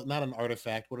they call it? Not an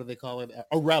artifact. What do they call it?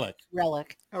 A relic.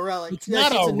 Relic. A relic. It's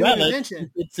Yes, not it's a new relic.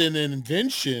 invention. It's an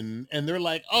invention. And they're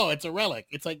like, oh, it's a relic.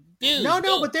 It's like, dude. No,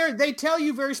 but they tell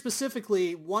you very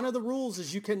specifically, one of the rules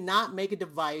is you cannot make a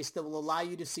device that will allow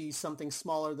you to see something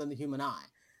smaller than the human eye.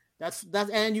 That's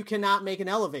and you cannot make an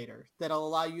elevator that'll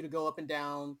allow you to go up and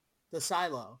down the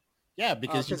silo. Yeah,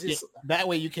 because that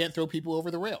way you can't throw people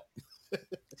over the rail.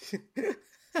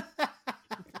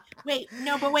 Wait,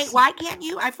 why can't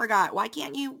you? I forgot. Why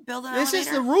can't you build an This elevator?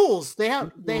 is the rules. They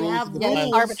have Yeah, rules.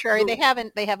 it's arbitrary. They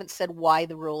haven't said why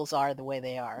the rules are the way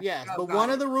they are. Yes, Oh, but one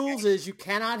of the rules is you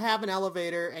cannot have an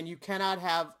elevator and you cannot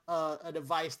have a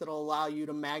device that will allow you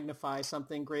to magnify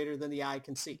something greater than the eye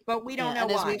can see. But we don't know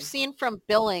and why. as we've seen from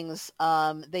Billings,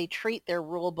 they treat their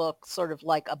rule book sort of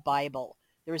like a Bible.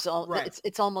 Right.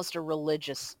 It's almost a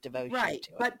religious devotion Right,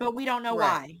 to it. but we don't know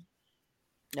Right.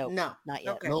 why. No. Not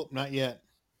yet. Okay. Nope, not yet.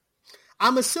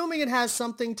 I'm assuming it has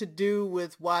something to do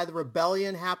with why the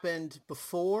rebellion happened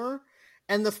before.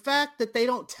 And the fact that they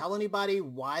don't tell anybody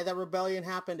why that rebellion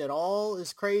happened at all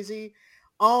is crazy.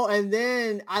 Oh, and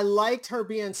then I liked her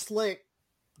being slick,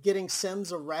 getting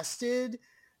Sims arrested.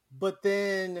 But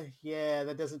then, yeah,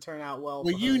 that doesn't turn out well.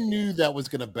 Well, for you her. knew that was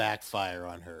going to backfire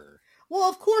on her. Well,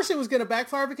 of course it was going to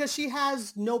backfire because she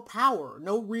has no power,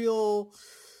 no real,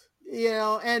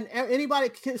 and anybody,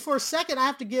 for a second, I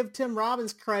have to give Tim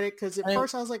Robbins credit because at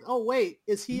first I was like, oh, wait,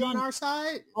 is he on our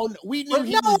side? Oh, no, we knew But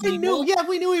he no, was we evil. knew, yeah,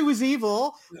 we knew he was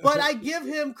evil, but I give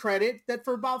him credit that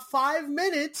for about 5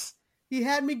 minutes, he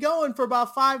had me going for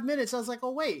about 5 minutes. I was like,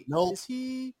 oh, wait, Nope. is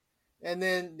he? And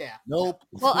then, yeah. Nope.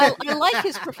 Well, I like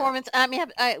his performance. I mean,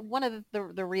 one of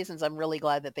the reasons I'm really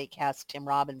glad that they cast Tim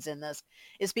Robbins in this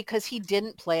is because he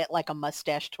didn't play it like a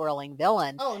mustache twirling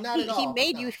villain. Oh, not at all. He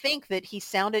made No. you think that he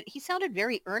sounded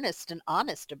very earnest and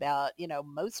honest about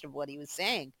most of what he was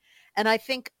saying, and I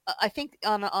think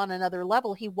on another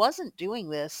level he wasn't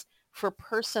doing this for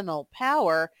personal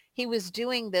power. He was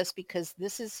doing this because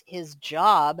this is his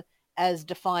job as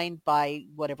defined by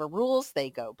whatever rules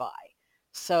they go by.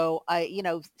 So I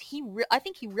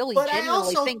think he really But I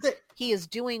genuinely also thinks he is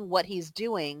doing what he's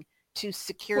doing to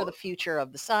secure the future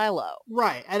of the silo.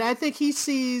 Right. And I think he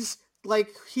sees,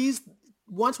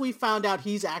 once we found out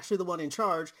he's actually the one in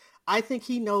charge, I think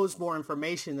he knows more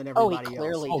information than everybody else. He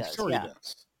clearly Oh, does. sure Yeah. he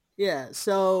does. Yeah,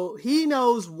 so he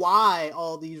knows why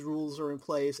all these rules are in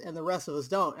place and the rest of us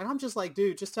don't. And I'm just like,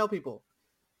 dude, just tell people.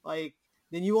 Like,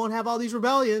 then you won't have all these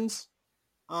rebellions.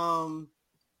 And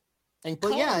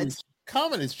But yeah,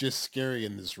 Common is just scary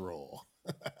in this role.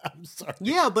 I'm sorry.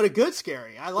 Yeah, but a good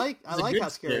scary. I like a how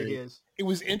good scary scary. he is. It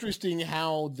was interesting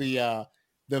how the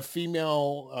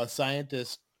female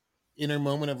scientist in her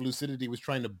moment of lucidity was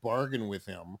trying to bargain with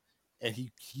him, and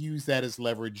he used that as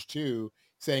leverage too,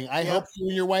 saying, I helped you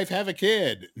and your wife have a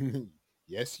kid.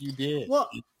 Yes, you did. Well,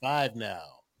 He's 5 now.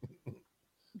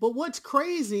 But what's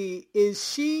crazy is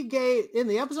she gave, in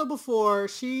the episode before,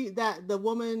 the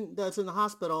woman that's in the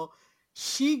hospital,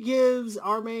 she gives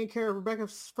our main character, Rebecca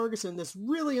Ferguson, this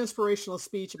really inspirational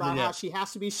speech about how she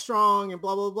has to be strong and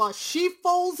blah, blah, blah. She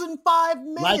folds in 5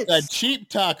 minutes. Like a cheap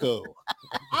taco.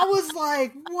 I was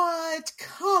like, what?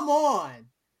 Come on.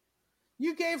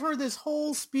 You gave her this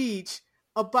whole speech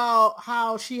about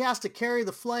how she has to carry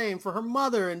the flame for her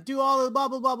mother and do all the blah,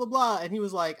 blah, blah, blah, blah. And he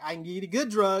was like, I need good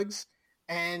drugs.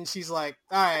 And she's like,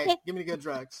 all right, give me the good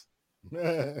drugs.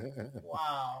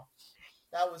 Wow.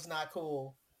 That was not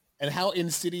cool. And how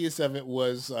insidious of it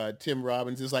was Tim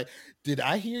Robbins is like, did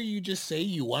I hear you just say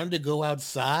you wanted to go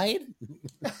outside?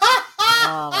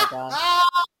 Oh my god.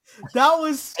 That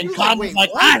was... And he was Common's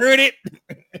like, what? I heard it.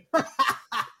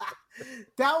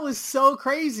 That was so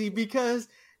crazy because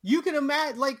you can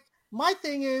imagine, like, my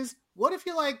thing is, what if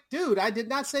you're like, dude, I did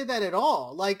not say that at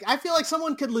all. Like, I feel like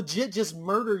someone could legit just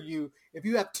murder you if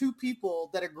you have 2 people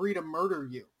that agree to murder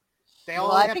you.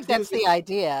 Well, I think that's the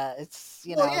idea. It's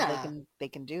yeah. they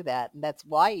can do that, and that's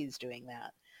why he's doing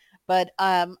that. But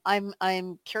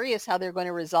I'm curious how they're going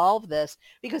to resolve this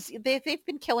because they've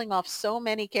been killing off so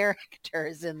many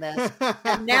characters in this,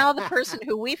 and now the person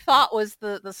who we thought was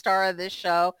the star of this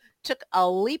show took a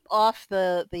leap off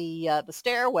the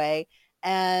stairway,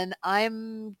 and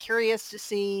I'm curious to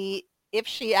see if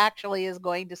she actually is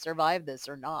going to survive this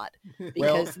or not,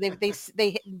 because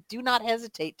they do not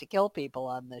hesitate to kill people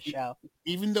on this show.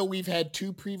 Even though we've had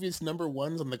 2 previous number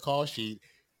 1s on the call sheet,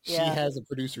 she has a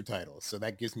producer title, so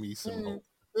that gives me some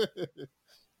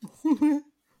hope.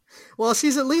 Well,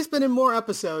 she's at least been in more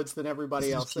episodes than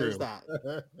everybody else. There's that.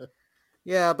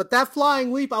 Yeah, but that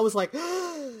flying leap, I was like...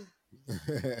 I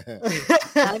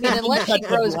mean, unless she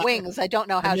grows wings, I don't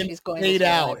know how she's going to fade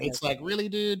survive out. this. It's like, really,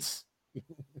 dudes?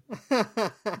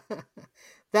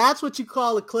 That's what you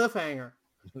call a cliffhanger.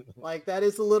 Like, that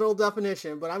is the literal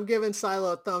definition, but I'm giving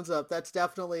Silo a thumbs up. That's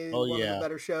definitely one of the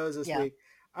better shows this week.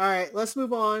 All right, let's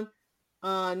move on.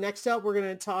 Next up, we're going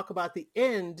to talk about the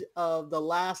end of The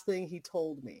Last Thing He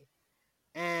Told Me.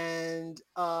 And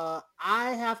I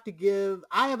have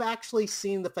actually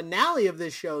seen the finale of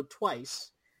this show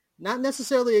twice. Not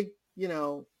necessarily,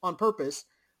 on purpose,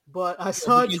 but I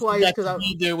saw it twice because I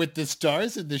be there with the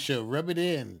stars of the show. Rub it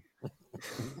in.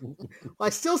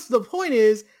 The point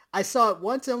is, I saw it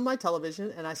once on my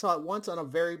television and I saw it once on a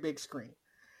very big screen.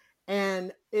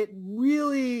 And it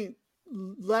really,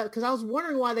 because I was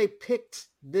wondering why they picked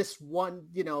this one,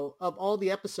 of all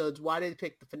the episodes, why they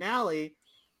picked the finale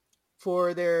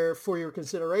for your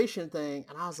consideration thing.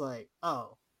 And I was like,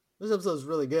 oh, this episode is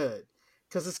really good.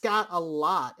 Because it's got a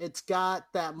lot. It's got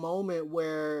that moment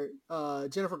where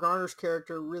Jennifer Garner's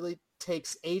character really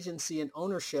takes agency and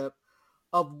ownership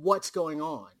of what's going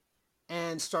on.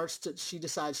 And she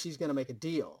decides she's going to make a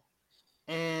deal.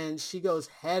 And she goes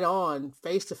head on,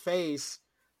 face to face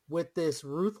with this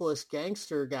ruthless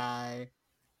gangster guy.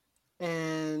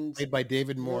 And played by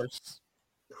David Morse.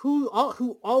 Who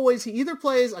always, he either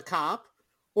plays a cop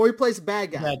or he plays a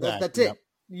bad guy. That's it.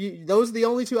 Those are the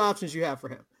only two options you have for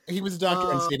him. He was a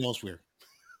doctor in St. Elsewhere.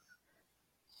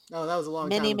 Oh, that was a long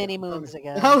time ago. Many moons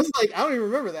ago. I was like, I don't even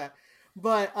remember that.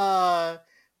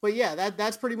 But yeah,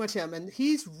 that's pretty much him. And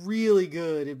he's really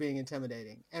good at being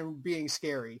intimidating and being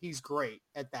scary. He's great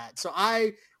at that. So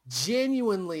I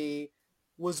genuinely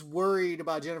was worried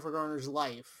about Jennifer Garner's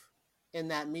life in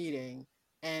that meeting.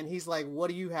 And he's like, what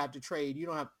do you have to trade? You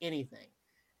don't have anything.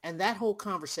 And that whole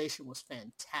conversation was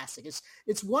fantastic.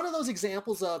 It's one of those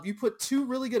examples of you put two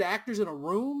really good actors in a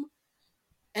room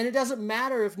and it doesn't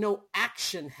matter if no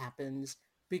action happens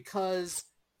because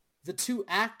the two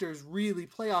actors really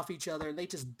play off each other and they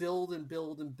just build and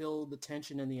build and build the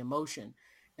tension and the emotion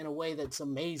in a way that's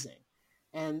amazing.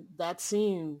 And that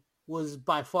scene was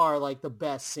by far like the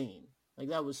best scene. Like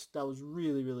that was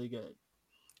really, really good.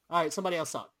 All right, somebody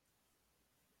else talk.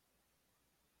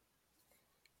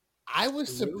 I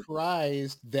was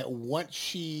surprised that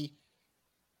once I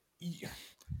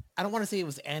don't want to say it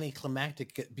was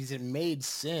anticlimactic because it made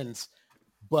sense,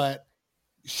 but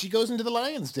she goes into the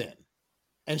lion's den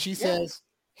and she says,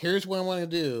 here's what I want to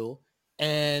do.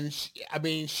 And she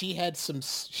showed some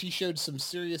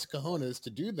serious cojones to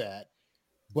do that,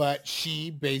 but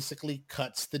she basically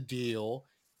cuts the deal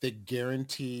that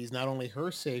guarantees not only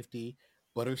her safety,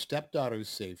 but her stepdaughter's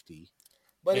safety.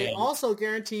 But it also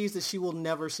guarantees that she will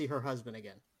never see her husband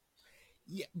again.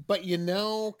 Yeah, but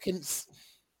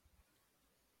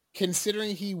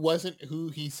considering he wasn't who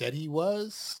he said he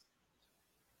was,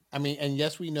 and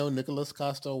yes, we know Nicholas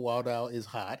Costa-Waldau is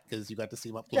hot because you got to see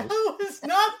him up close. That was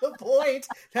not the point.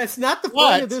 That's not the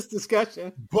point of this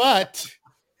discussion. But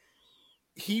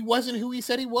he wasn't who he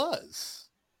said he was.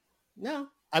 No.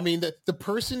 The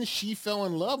person she fell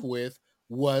in love with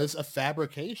was a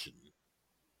fabrication.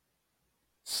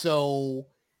 So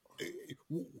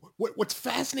what's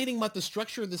fascinating about the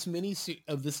structure of this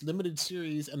limited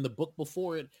series and the book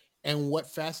before it, and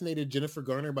what fascinated Jennifer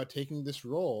Garner about taking this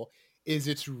role, is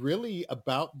it's really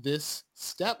about this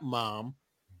stepmom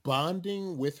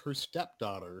bonding with her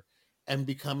stepdaughter and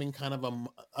becoming kind of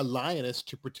a lioness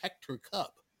to protect her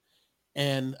cub.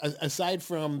 And aside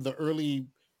from the early,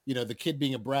 the kid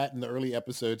being a brat in the early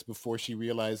episodes before she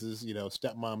realizes,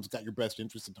 stepmom's got your best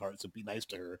interest at heart, so be nice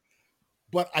to her.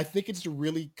 But I think it's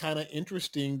really kind of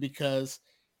interesting because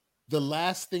the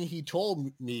last thing he told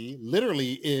me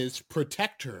literally is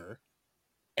protect her.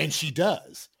 And she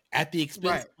does at the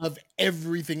expense of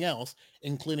everything else,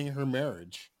 including her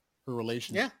marriage, her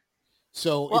relationship. Yeah.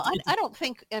 So I don't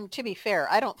think, and to be fair,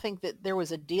 I don't think that there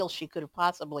was a deal she could have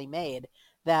possibly made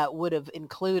that would have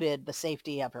included the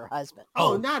safety of her husband.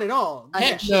 Oh, not at all.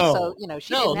 No. So,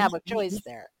 she didn't have a choice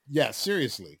there. Yeah,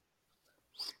 seriously.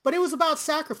 But it was about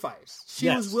sacrifice. She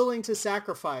was willing to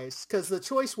sacrifice because the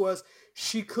choice was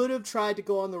she could have tried to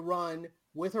go on the run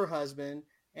with her husband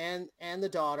and the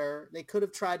daughter. They could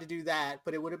have tried to do that,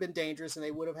 but it would have been dangerous and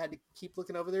they would have had to keep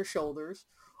looking over their shoulders.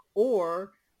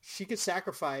 Or she could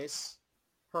sacrifice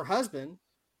her husband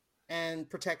and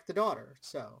protect the daughter.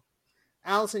 So,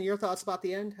 Allison, your thoughts about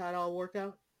the end? How it all worked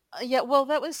out? Yeah, well,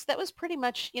 that was pretty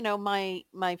much,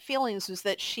 my feelings was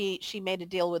that she made a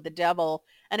deal with the devil,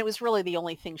 and it was really the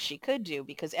only thing she could do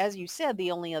because, as you said,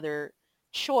 the only other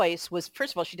choice was,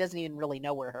 first of all, she doesn't even really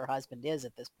know where her husband is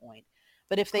at this point.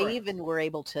 But if they even were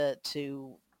able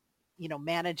to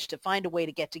manage to find a way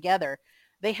to get together,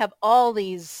 they have all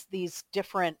these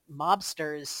different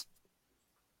mobsters,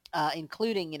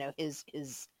 including,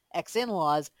 his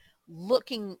ex-in-laws,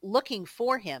 looking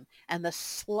for him, and the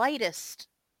slightest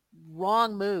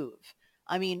wrong move.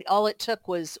 I mean, all it took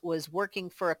was working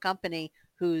for a company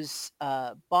whose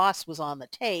boss was on the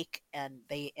take, and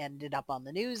they ended up on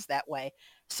the news that way.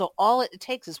 So all it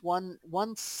takes is one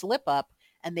slip up,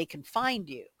 and they can find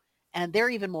you. And they're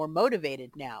even more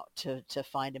motivated now to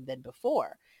find him than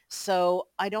before. So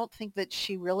I don't think that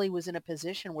she really was in a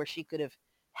position where she could have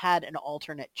had an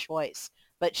alternate choice.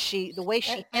 But the way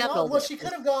she handled it. She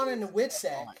could have gone into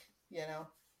WITSEC, you know.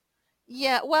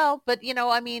 Yeah, well, but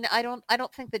I mean, I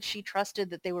don't think that she trusted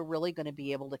that they were really going to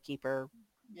be able to keep her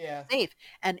safe.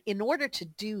 And in order to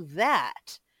do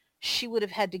that, she would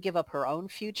have had to give up her own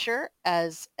future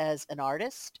as an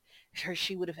artist.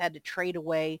 She would have had to trade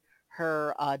away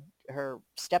her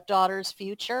stepdaughter's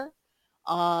future.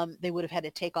 They would have had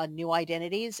to take on new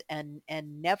identities and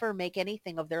never make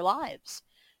anything of their lives.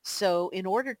 So in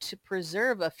order to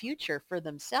preserve a future for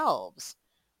themselves,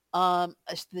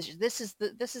 this is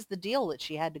the deal that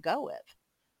she had to go with.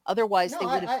 Otherwise, they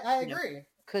would have. I agree.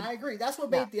 I agree. That's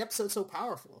what made the episode so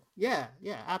powerful. Yeah,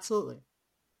 absolutely.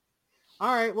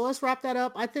 All right, well, let's wrap that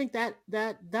up. I think that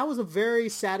was a very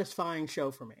satisfying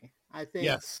show for me. I think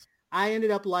I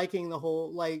ended up liking the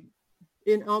whole, like,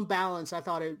 on balance, I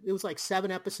thought it was like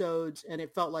 7 episodes, and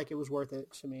it felt like it was worth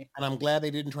it to me. And I'm glad they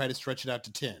didn't try to stretch it out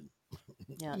to 10.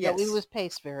 Yeah, it was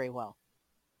paced very well.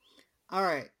 All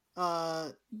right.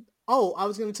 I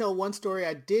was going to tell one story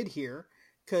I did hear,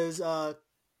 because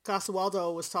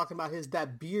Casawaldo was talking about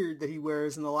that beard that he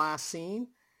wears in the last scene.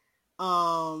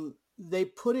 They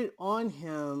put it on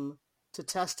him to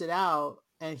test it out,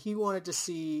 and he wanted to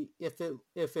see if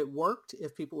it worked,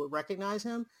 if people would recognize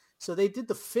him. So they did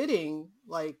the fitting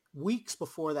like weeks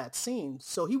before that scene.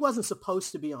 So he wasn't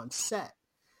supposed to be on set.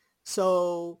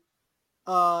 So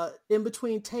in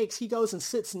between takes, he goes and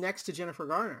sits next to Jennifer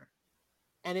Garner,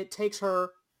 and it takes her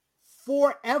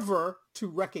forever to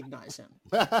recognize him.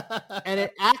 And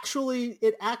it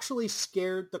actually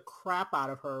scared the crap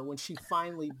out of her when she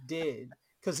finally did,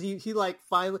 because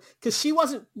because she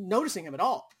wasn't noticing him at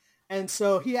all. And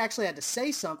so he actually had to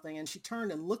say something, and she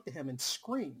turned and looked at him and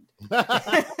screamed.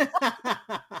 That's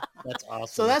awesome.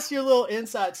 So that's your little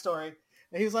inside story.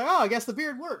 And he was like, oh, I guess the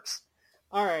beard works.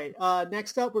 All right.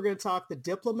 Next up, we're going to talk The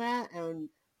Diplomat. And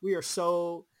we are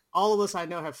all of us I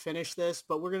know have finished this,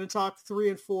 but we're going to talk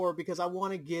 3 and 4 because I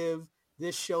want to give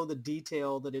this show the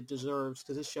detail that it deserves,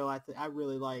 because this show I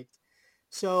really liked.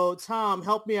 So, Tom,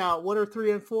 help me out. What are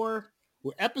 3 and 4?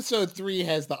 Well, episode 3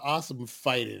 has the awesome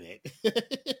fight in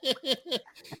it.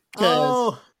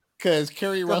 Because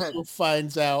Kerry Russell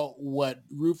finds out what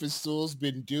Rufus Sewell's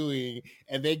been doing,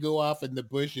 and they go off in the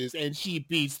bushes, and she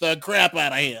beats the crap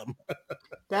out of him.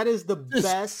 That is the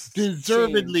best.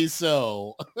 Deservedly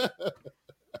so.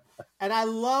 And I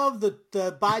love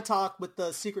the by talk with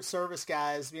the Secret Service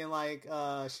guys being like,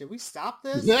 should we stop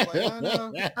this? Like,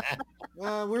 oh,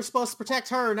 no. We're supposed to protect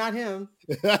her, not him.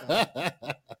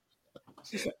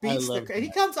 He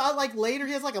comes out like later.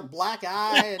 He has like a black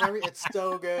eye and everything. It's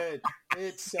so good.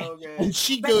 It's so good. And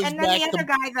she goes then back.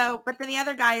 The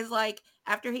other guy is like,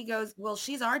 after he goes, well,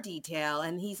 she's our detail,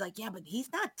 and he's like, yeah, but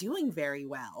he's not doing very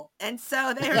well. And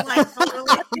so they're like,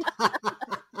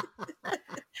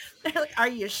 they're like, are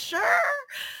you sure?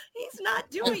 He's not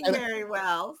doing very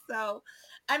well. So,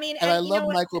 I mean, and I love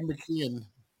Michael McKean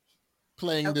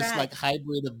playing this like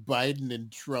hybrid of Biden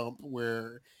and Trump,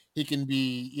 where he can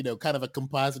be, kind of a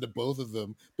composite of both of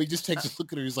them. But he just takes a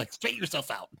look at her. He's like, straighten yourself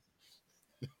out.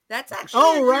 That's actually...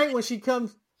 Oh, right. When she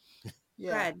comes...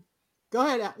 Yeah. Go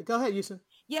ahead, Houston.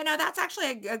 Yeah, no, that's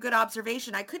actually a good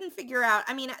observation. I couldn't figure out...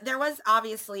 I mean, there was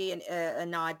obviously a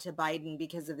nod to Biden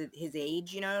because of his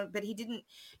age, but he didn't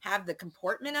have the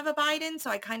comportment of a Biden. So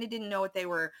I kind of didn't know what they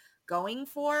were going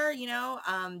for,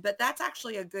 But that's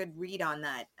actually a good read on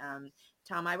that.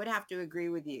 Tom, I would have to agree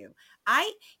with you.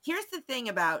 Here's the thing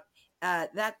about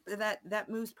that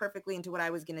moves perfectly into what I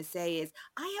was going to say is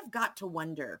I have got to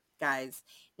wonder, guys.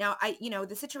 Now,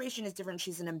 the situation is different.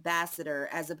 She's an ambassador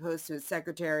as opposed to a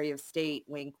Secretary of State,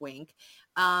 wink, wink.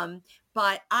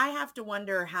 But I have to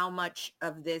wonder how much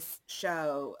of this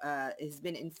show has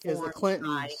been informed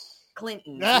by Clintons,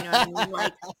 you know what I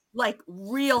mean? Like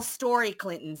real story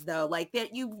Clintons, though. Like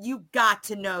that, you got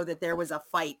to know that there was a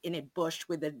fight in a bush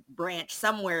with a branch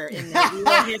somewhere in their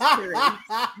real history.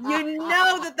 You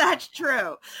know that's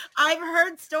true. I've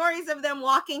heard stories of them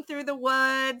walking through the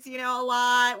woods, a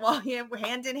lot, while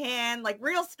hand in hand, like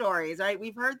real stories, right?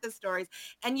 We've heard the stories,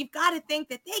 and you've got to think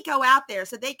that they go out there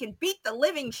so they can beat the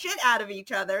living shit out of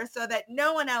each other, so that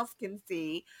no one else can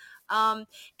see. And,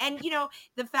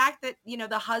 the fact that,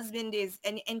 the husband is,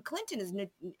 and Clinton is,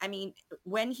 I mean,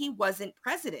 when he wasn't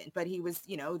president, but he was,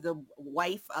 the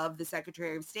wife of the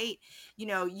Secretary of State,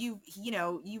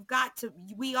 you've got to,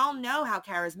 we all know how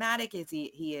charismatic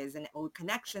he is and what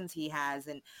connections he has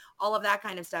and all of that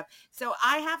kind of stuff. So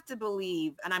I have to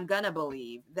believe, and I'm going to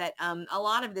believe that a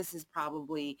lot of this is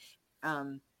probably,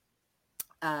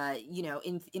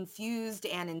 infused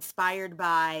and inspired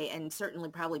by, and certainly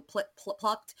probably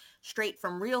plucked straight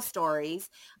from real stories.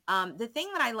 The thing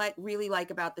that I really like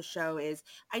about the show is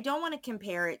I don't want to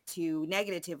compare it to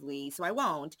negatively, so I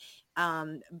won't.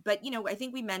 But I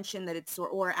think we mentioned that it's,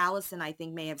 or Allison, I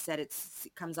think may have said it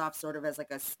comes off sort of as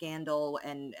like a Scandal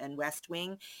and West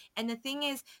Wing. And the thing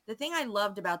I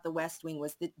loved about the West Wing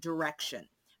was the direction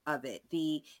of it,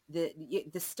 the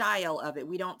style of it.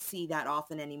 We don't see that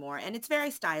often anymore, and it's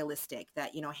very stylistic,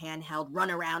 that handheld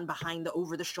run around behind the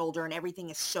over the shoulder, and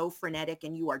everything is so frenetic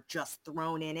and you are just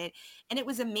thrown in it, and it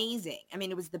was amazing. I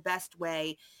mean, it was the best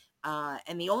way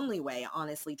and the only way,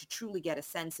 honestly, to truly get a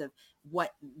sense of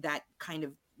what that kind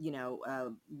of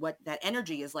what that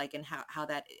energy is like and how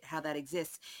that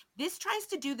exists. This tries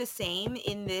to do the same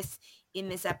in this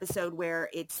episode, where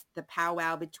it's the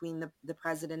powwow between the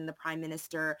president and the prime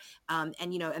minister, and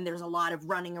there's a lot of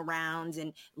running around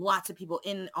and lots of people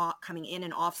coming in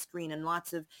and off screen, and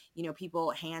lots of people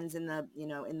hands in the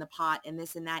in the pot and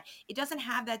this and that. It doesn't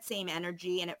have that same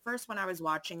energy. And at first, when I was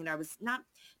watching it, I was not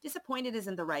disappointed,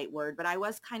 isn't the right word, but I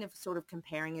was kind of sort of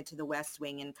comparing it to the West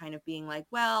Wing and kind of being like,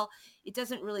 well, it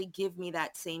doesn't really give me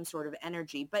that same sort of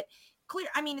energy. But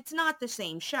it's not the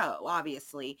same show,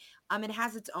 obviously. It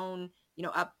has its own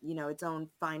its own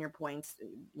finer points,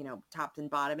 top and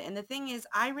bottom. And the thing is,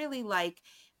 I really like,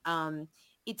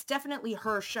 it's definitely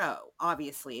her show.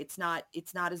 Obviously, it's not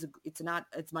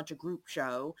as much a group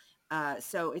show.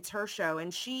 So it's her show,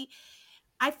 and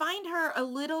I find her a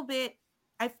little bit,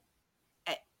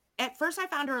 at first I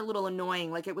found her a little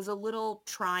annoying. Like, it was a little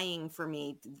trying for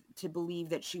me to believe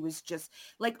that she was just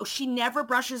like, she never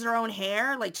brushes her own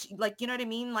hair. Like, you know what I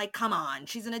mean? Like, come on,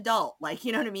 she's an adult. Like,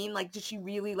 you know what I mean? Like, did she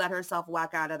really let herself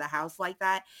walk out of the house like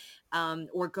that?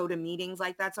 Or go to meetings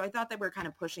like that? So I thought they were kind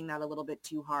of pushing that a little bit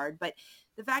too hard. But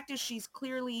the fact is, she's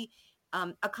clearly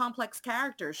a complex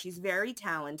character. She's very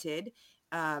talented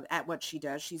at what she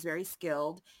does. She's very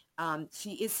skilled.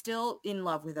 She is still in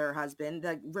love with her husband.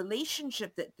 The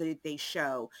relationship that they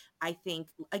show, I think,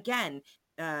 again,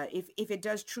 if it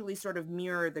does truly sort of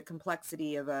mirror the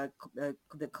complexity of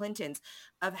the Clintons,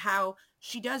 of how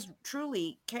she does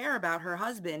truly care about her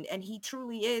husband, and he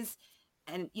truly is,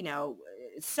 and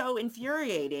so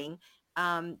infuriating.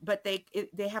 But they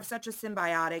have such a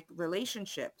symbiotic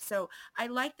relationship. So I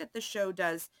like that the show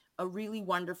does a really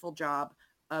wonderful job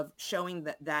of showing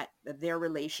that their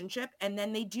relationship. And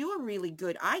then they do a really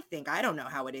good, I think, I don't know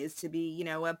how it is to be,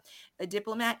 a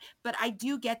diplomat, but I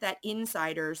do get that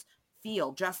insider's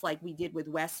feel, just like we did with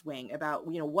West Wing, about,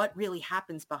 what really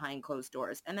happens behind closed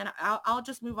doors. And then I'll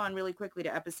just move on really quickly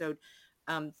to episode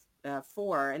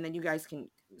 4, and then you guys can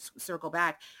circle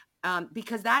back.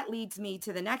 Because that leads me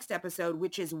to the next episode,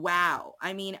 which is wow.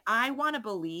 I mean, I want to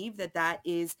believe that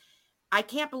is, I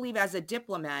can't believe as a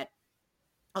diplomat,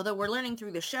 although we're learning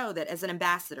through the show that as an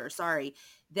ambassador,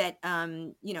 that,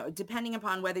 depending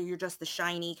upon whether you're just the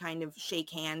shiny kind of shake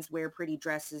hands, wear pretty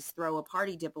dresses, throw a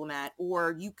party diplomat,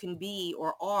 or you can be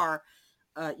or are,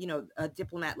 a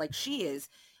diplomat like she is,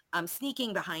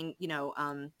 sneaking behind,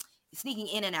 sneaking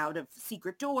in and out of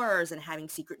secret doors and having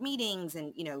secret meetings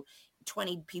and,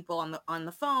 20 people on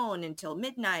the phone until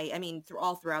midnight. I mean,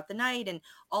 all throughout the night and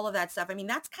all of that stuff. I mean,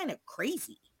 that's kind of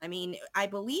crazy. I mean, I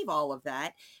believe all of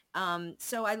that.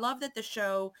 So I love that the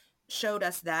show showed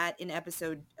us that in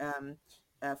episode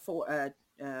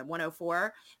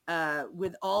 104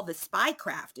 with all the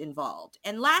spycraft involved.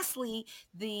 And lastly,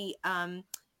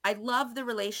 I love the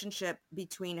relationship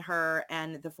between her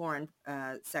and the foreign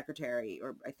secretary,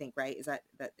 or I think, right? Is that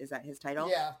his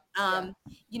title? Yeah.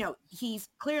 He's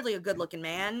clearly a good-looking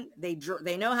man.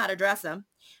 They know how to dress him.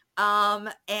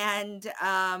 And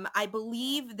I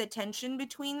believe the tension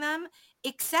between them,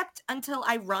 except until,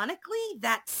 ironically,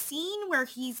 that scene where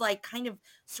he's like kind of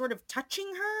sort of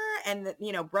touching her and,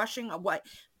 brushing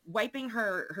wiping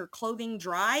her clothing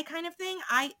dry kind of thing.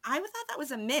 I thought that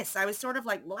was a miss. I was sort of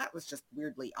like, well, that was just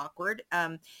weirdly awkward.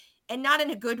 And not in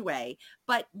a good way.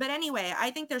 But anyway,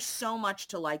 I think there's so much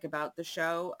to like about the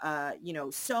show.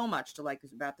 So much to like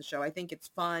about the show. I think it's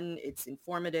fun. It's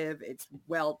informative. It's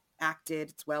well acted.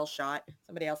 It's well shot.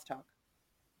 Somebody else talk.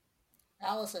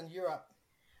 Allison, you're up.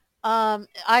 I'm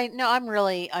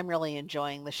really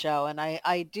enjoying the show, and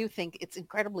I do think it's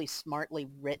incredibly smartly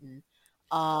written.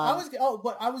 Um,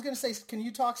 But I was going to say, can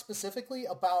you talk specifically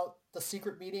about the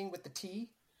secret meeting with the tea?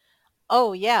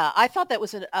 Oh yeah, I thought that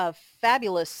was a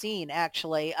fabulous scene.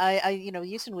 Actually,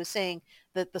 Houston was saying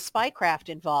that the spycraft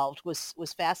involved was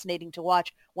fascinating to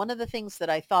watch. One of the things that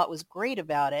I thought was great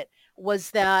about it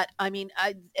was that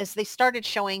as they started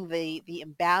showing the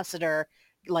ambassador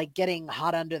like getting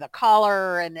hot under the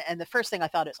collar, and the first thing I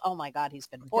thought is, oh my God, he's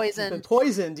been He's been poisoned,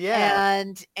 poisoned, yeah.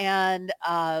 and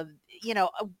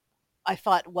I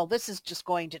thought, well, this is just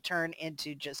going to turn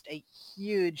into just a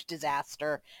huge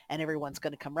disaster, and everyone's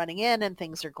going to come running in, and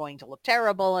things are going to look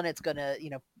terrible, and it's going to,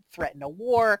 threaten a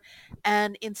war.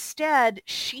 And instead,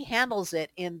 she handles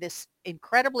it in this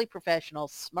incredibly professional,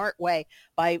 smart way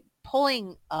by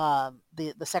pulling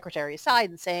the secretary aside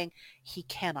and saying, he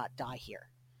cannot die here.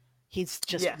 He's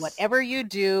just, Yes. whatever you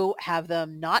do, have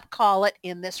them not call it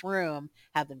in this room,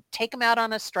 have them take him out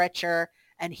on a stretcher,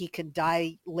 and he can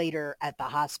die later at the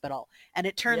hospital. And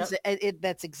it turns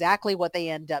that's exactly what they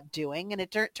end up doing. And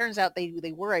it turns out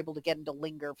they were able to get him to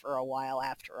linger for a while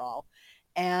after all.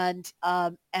 And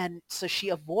so she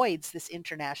avoids this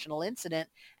international incident,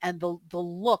 and the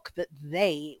look that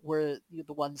they were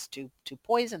the ones to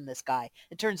poison this guy.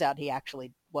 It turns out he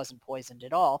actually wasn't poisoned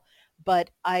at all.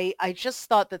 But I just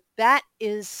thought that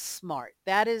is smart.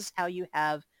 That is how you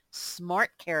have smart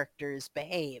characters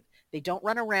behave. They don't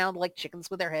run around like chickens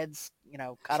with their heads,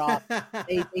 cut off.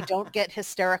 They don't get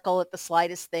hysterical at the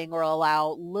slightest thing or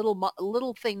allow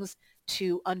little things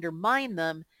to undermine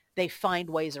them. They find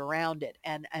ways around it.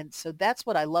 And so that's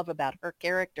what I love about her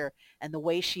character and the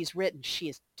way she's written. She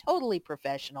is totally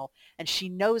professional, and she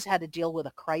knows how to deal with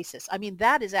a crisis. I mean,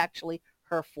 that is actually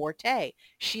her forte.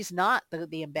 She's not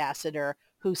the ambassador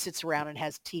who sits around and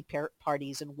has tea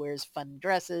parties and wears fun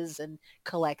dresses and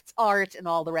collects art and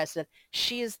all the rest of it.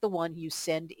 She is the one you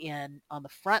send in on the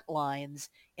front lines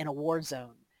in a war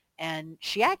zone. And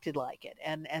she acted like it.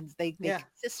 And they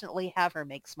consistently have her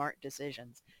make smart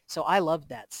decisions. So I loved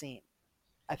that scene.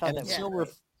 I thought that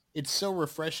was it's so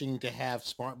refreshing to have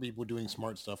smart people doing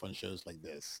smart stuff on shows like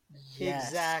this. Yes.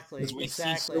 Exactly. Because we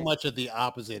see so much of the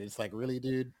opposite. It's like, really,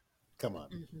 dude? Come on.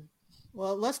 Mm-hmm.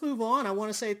 Well, let's move on. I want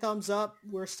to say thumbs up.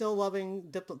 We're still loving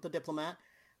The Diplomat.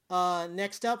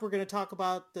 Next up, we're going to talk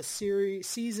about the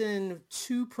season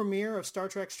 2 premiere of Star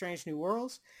Trek Strange New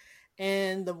Worlds.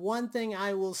 And the one thing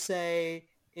I will say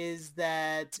is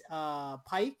that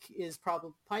Pike and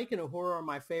Uhura are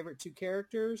my favorite 2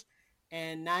 characters,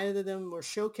 and neither of them were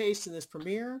showcased in this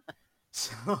premiere.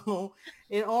 So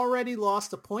it already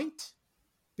lost a point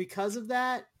because of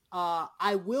that.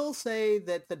 I will say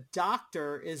that the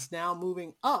Doctor is now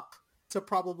moving up to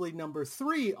probably number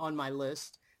 3 on my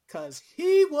list because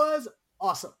he was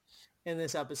awesome in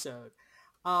this episode.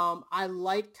 I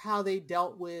liked how they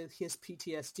dealt with his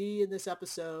PTSD in this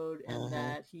episode, and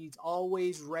that he's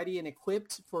always ready and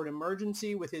equipped for an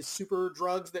emergency with his super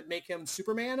drugs that make him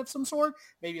Superman of some sort,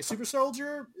 maybe a super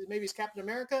soldier, maybe he's Captain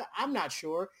America. I'm not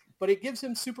sure, but it gives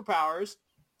him superpowers.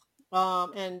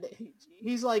 And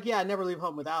he's like, yeah, I never leave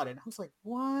home without it. I was like,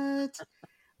 what?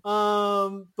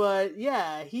 But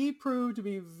yeah, he proved to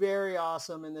be very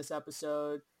awesome in this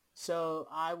episode. So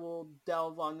I will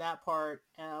delve on that part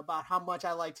about how much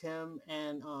I liked him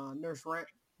and Nurse Rand.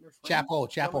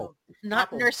 Chapel.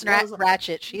 Not Nurse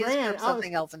Ratchet. She is from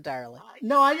something else entirely.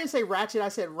 No, I didn't say Ratchet. I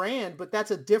said Rand, but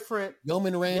that's a different...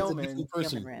 Yeoman Rand's a different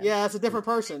person. Yeah, it's a different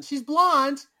person. She's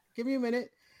blonde. Give me a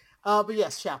minute. But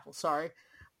yes, Chapel. Sorry.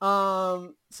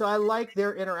 So I like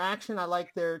their interaction. I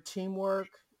like their teamwork.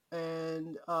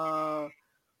 And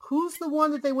who's the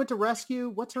one that they went to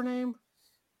rescue? What's her name?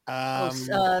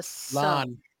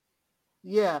 Lon.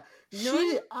 Yeah.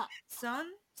 Song?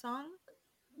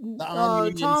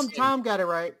 Tom got it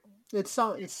right. It's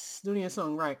Dunia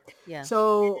Song, right. Yeah.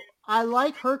 So I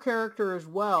like her character as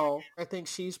well. I think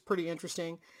she's pretty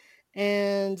interesting.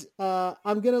 And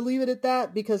I'm going to leave it at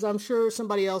that because I'm sure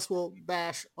somebody else will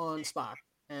bash on Spock.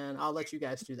 And I'll let you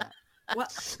guys do that. Well,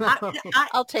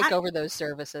 I'll take over those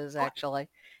services actually,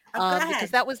 because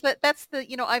that's the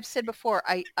I've said before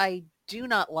I do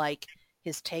not like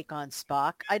his take on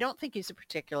Spock. I don't think he's a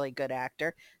particularly good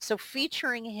actor. So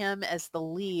featuring him as the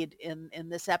lead in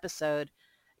this episode,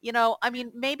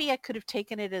 maybe I could have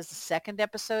taken it as the second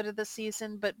episode of the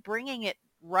season, but bringing it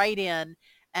right in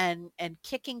and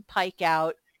kicking Pike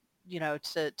out,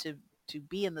 to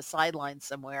be in the sidelines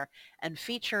somewhere and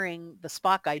featuring the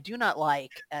Spock I do not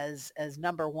like as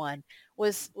number 1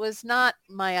 was not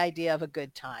my idea of a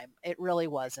good time. It really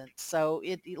wasn't. So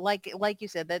it like you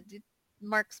said, that it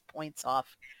marks points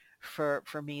off for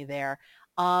me there.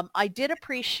 I did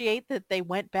appreciate that they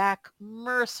went back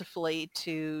mercifully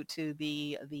to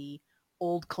the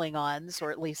old Klingons,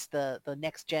 or at least the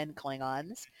next gen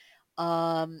Klingons,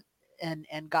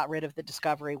 and got rid of the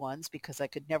Discovery ones because I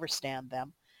could never stand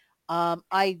them.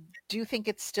 I do think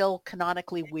it's still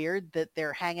canonically weird that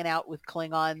they're hanging out with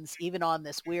Klingons even on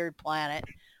this weird planet,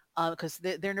 because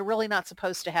they're really not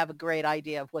supposed to have a great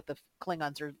idea of what the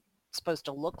Klingons are supposed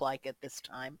to look like at this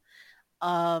time.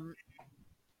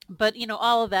 But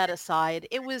all of that aside,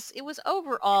 it was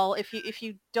overall, if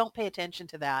you don't pay attention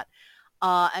to that,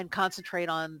 and concentrate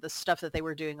on the stuff that they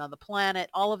were doing on the planet,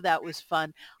 all of that was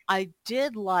fun. I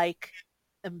did like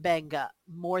Mbenga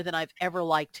more than I've ever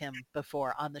liked him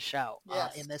before on the show.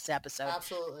 Yes, in this episode.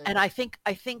 absolutely. And I think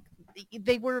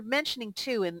they were mentioning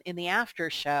too in the after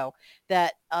show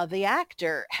that the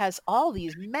actor has all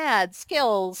these mad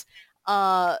skills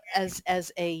as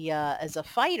a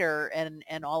fighter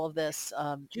and all of this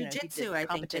Jiu-jitsu, I think they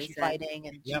competition said. fighting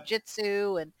and Yep.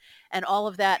 jiu-jitsu and all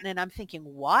of that. And I'm thinking,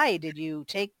 why did you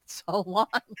take so long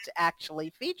to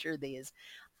actually feature these?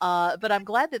 But I'm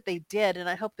glad that they did, and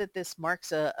I hope that this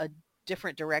marks a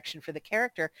different direction for the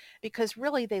character, because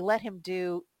really they let him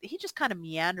he just kind of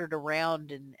meandered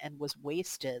around and was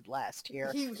wasted last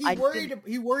year.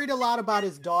 He worried a lot about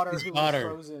his daughter His who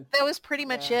daughter. was frozen. That was pretty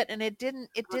much Yeah. it, and it didn't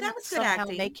that was good somehow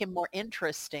acting. make him more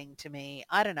interesting to me.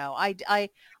 I don't know. I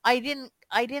didn't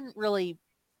really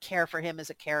care for him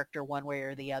as a character one way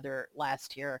or the other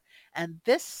last year, and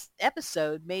this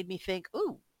episode made me think,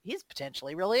 ooh, he's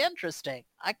potentially really interesting.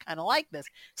 I kind of like this.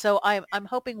 So I'm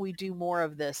hoping we do more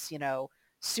of this,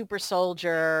 super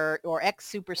soldier or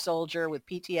ex-super soldier with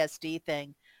PTSD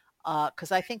thing,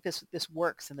 because I think this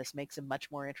works and this makes him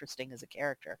much more interesting as a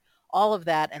character. All of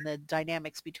that and the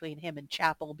dynamics between him and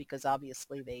Chapel, because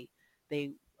obviously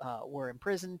they were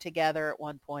imprisoned together at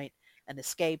one point and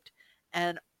escaped,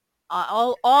 and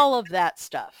all of that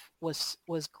stuff was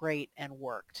great and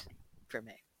worked for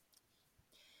me.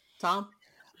 Tom?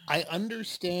 I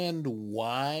understand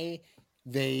why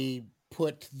they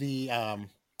put the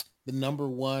number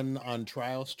one on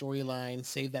trial storyline,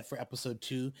 save that for episode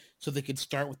 2, so they could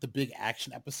start with the big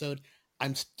action episode.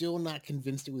 I'm still not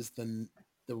convinced it was the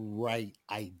right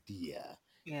idea.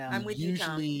 Yeah. I'm with you,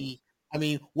 Tom. Usually, I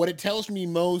mean, what it tells me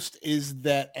most is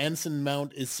that Anson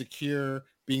Mount is secure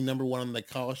being number one on the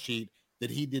call sheet, that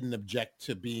he didn't object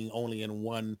to being only in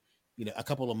one, a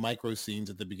couple of micro scenes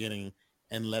at the beginning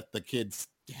and let the kids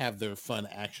have their fun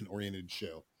action-oriented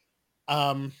show.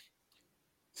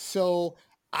 So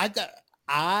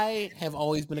I have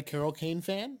always been a Carol Kane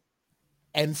fan,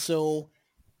 and so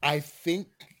I think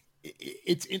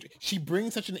she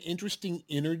brings such an interesting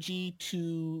energy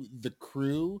to the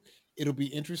crew. It'll be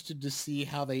interesting to see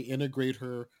how they integrate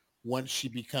her once she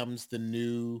becomes the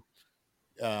new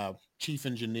chief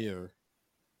engineer.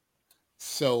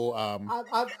 So I'm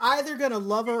either gonna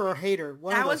love her or hate her.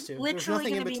 One That of was those two. There's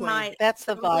literally nothing going in to be between. That's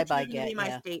the that was vibe literally I gonna be get, my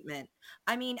yeah. statement.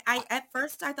 I mean, at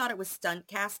first I thought it was stunt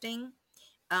casting,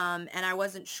 and I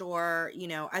wasn't sure.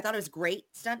 I thought it was great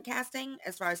stunt casting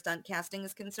as far as stunt casting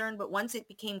is concerned. But once it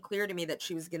became clear to me that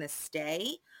she was going to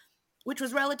stay, which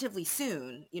was relatively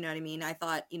soon, you know what I mean? I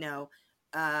thought,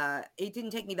 it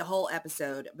didn't take me the whole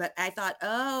episode, but I thought,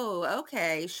 oh,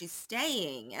 okay, she's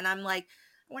staying, and I'm like,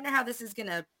 I wonder how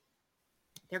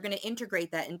they're going to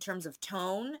integrate that in terms of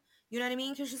tone. You know what I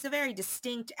mean? Because she's a very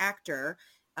distinct actor,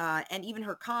 and even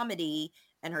her comedy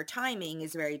and her timing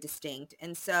is very distinct.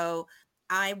 And so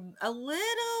I'm a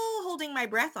little holding my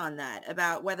breath on that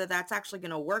about whether that's actually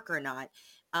going to work or not,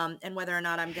 and whether or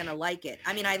not I'm going to like it.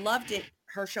 I mean, I loved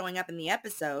her showing up in the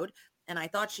episode, and I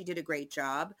thought she did a great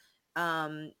job.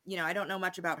 I don't know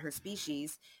much about her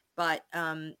species, but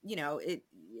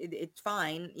it's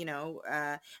fine.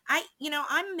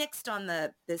 I'm mixed on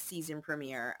the season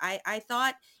premiere. I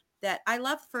thought that I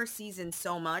loved first season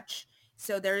so much,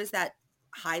 so there is that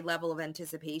high level of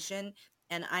anticipation,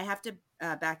 and I have to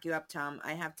back you up, Tom.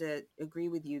 I have to agree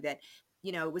with you that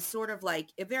it was sort of like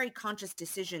a very conscious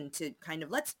decision to kind of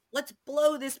let's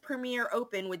blow this premiere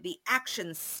open with the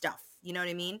action stuff. You know what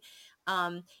I mean?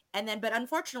 But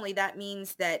unfortunately that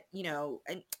means that,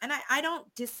 and I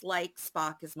don't dislike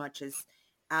Spock as much as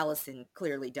Allison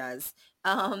clearly does.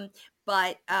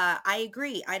 But I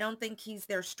agree. I don't think he's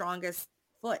their strongest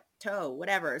foot, toe,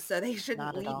 whatever. So they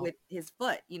shouldn't lead with his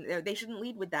foot. They shouldn't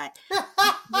lead with that.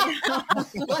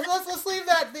 Let's leave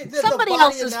that Somebody the body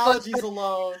else's analogies foot.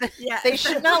 alone. Yeah. They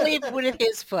should not lead with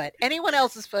his foot. Anyone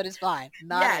else's foot is fine,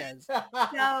 not his.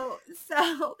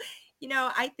 So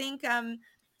I think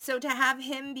so to have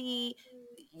him be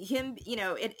him,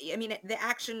 the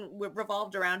action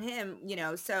revolved around him,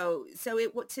 so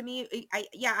it to me,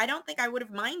 I don't think I would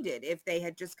have minded if they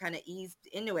had just kind of eased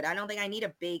into it. I don't think I need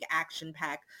a big action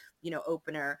pack,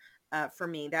 opener. for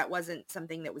me. That wasn't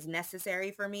something that was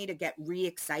necessary for me to get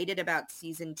re-excited about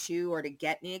season 2 or to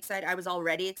get me excited. I was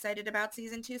already excited about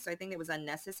season 2, so I think it was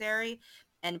unnecessary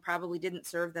and probably didn't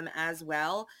serve them as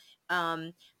well.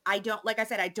 I don't, like I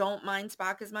said, I don't mind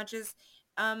Spock as much as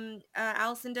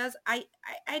Allison does. I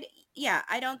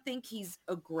don't think he's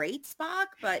a great Spock,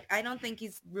 but I don't think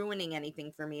he's ruining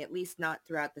anything for me, at least not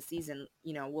throughout the season.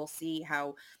 We'll see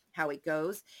how it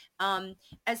goes.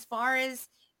 As far as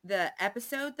the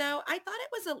episode though, I thought it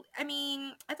was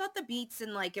I thought the beats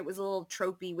and like it was a little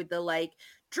tropey with the like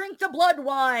drink the blood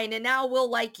wine and now we'll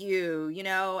like you,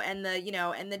 and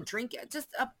the drink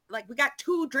just like we got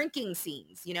 2 drinking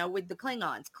scenes, with the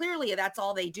Klingons. Clearly that's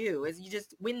all they do is you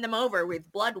just win them over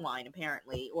with blood wine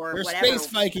apparently or They're whatever. space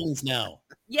Vikings now.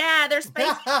 Yeah, they're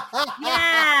space.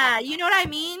 Yeah, you know what I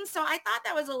mean? So I thought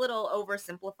that was a little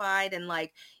oversimplified and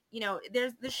like,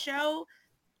 there's the show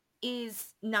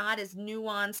is not as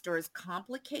nuanced or as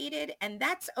complicated, and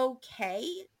that's okay.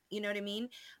 You know what I mean?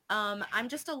 I'm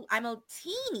a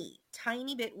teeny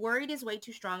tiny bit worried is way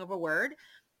too strong of a word,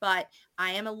 but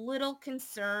I am a little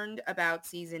concerned about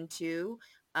season 2.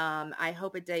 I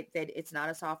hope that it's not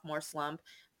a sophomore slump.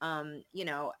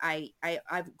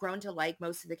 I've grown to like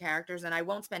most of the characters, and I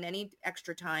won't spend any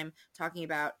extra time talking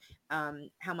about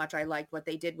how much I liked what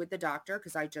they did with the Doctor,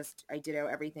 because I ditto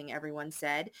everything everyone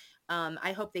said.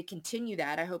 I hope they continue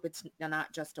that. I hope it's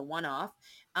not just a one-off.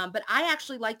 But I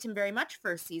actually liked him very much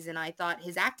first season. I thought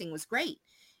his acting was great.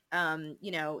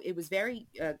 It was very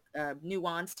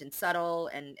nuanced and subtle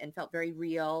and felt very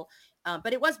real.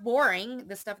 But it was boring,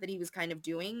 the stuff that he was kind of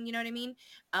doing, you know what I mean?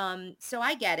 So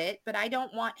I get it, but I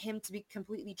don't want him to be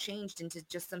completely changed into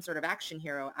just some sort of action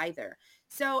hero either.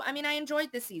 So, I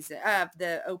enjoyed the season,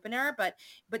 the opener, but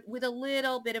with a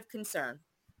little bit of concern.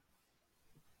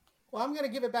 Well, I'm going to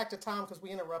give it back to Tom because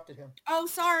we interrupted him. Oh,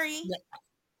 sorry.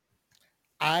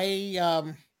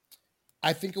 I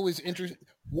think it was interesting.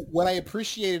 What I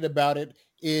appreciated about it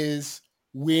is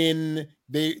when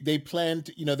they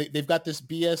planned, they've got this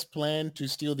BS plan to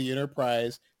steal the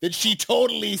Enterprise that she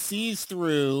totally sees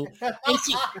through,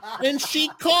 and she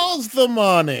calls them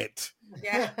on it.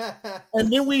 Yeah.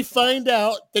 And then we find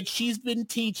out that she's been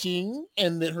teaching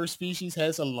and that her species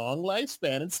has a long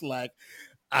lifespan. It's like,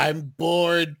 I'm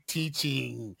bored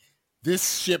teaching.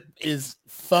 This ship is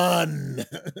fun.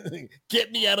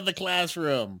 Get me out of the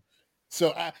classroom.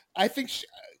 So I think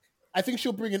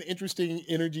she'll bring an interesting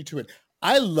energy to it.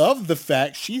 I love the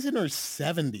fact she's in her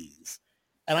 70s.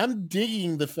 And I'm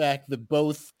digging the fact that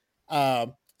both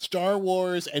Star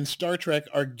Wars and Star Trek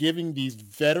are giving these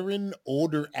veteran,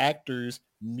 older actors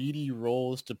meaty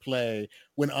roles to play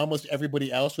when almost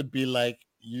everybody else would be like,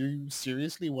 you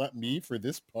seriously want me for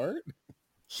this part?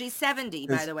 She's 70,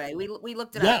 by the way. We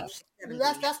looked it up.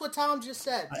 That's what Tom just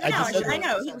said. I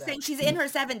know. He was saying she's in her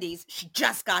 70s. She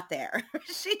just got there.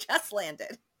 She just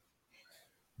landed.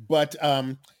 But,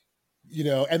 and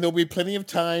there'll be plenty of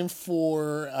time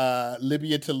for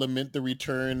Libya to lament the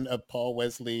return of Paul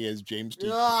Wesley as James T.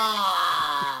 But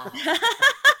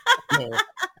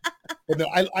no,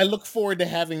 I look forward to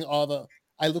having all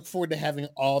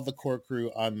the core crew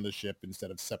on the ship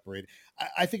instead of separate.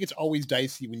 I think it's always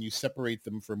dicey when you separate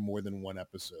them for more than one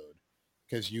episode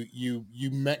because you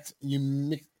mess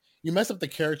up the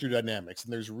character dynamics,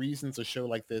 and there's reasons a show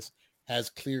like this has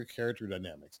clear character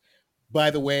dynamics. By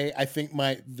the way, I think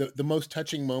the most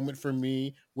touching moment for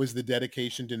me was the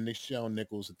dedication to Nichelle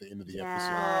Nichols at the end of the episode.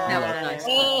 That was nice.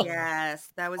 Oh, yes,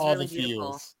 that was really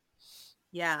beautiful. Feels.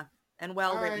 Yeah, and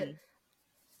well written. Right.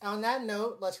 On that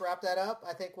note, let's wrap that up.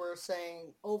 I think we're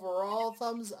saying overall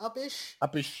thumbs up-ish.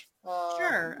 Up-ish.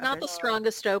 Sure. Not the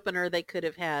strongest opener they could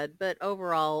have had, but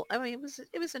overall, it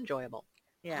was enjoyable.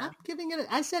 Yeah. I'm giving it.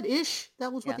 I said ish.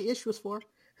 That was what the ish was for.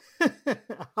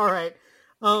 All right.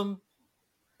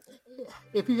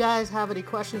 If you guys have any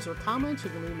questions or comments, you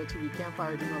can leave them at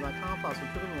tvcampfire@gmail.com. Follow us on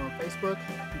Twitter and on Facebook.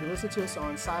 You can listen to us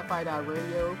on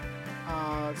sci-fi.radio,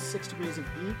 6 Degrees of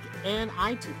Geek, and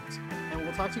iTunes. And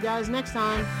we'll talk to you guys next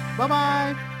time.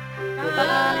 Bye-bye.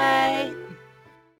 Bye.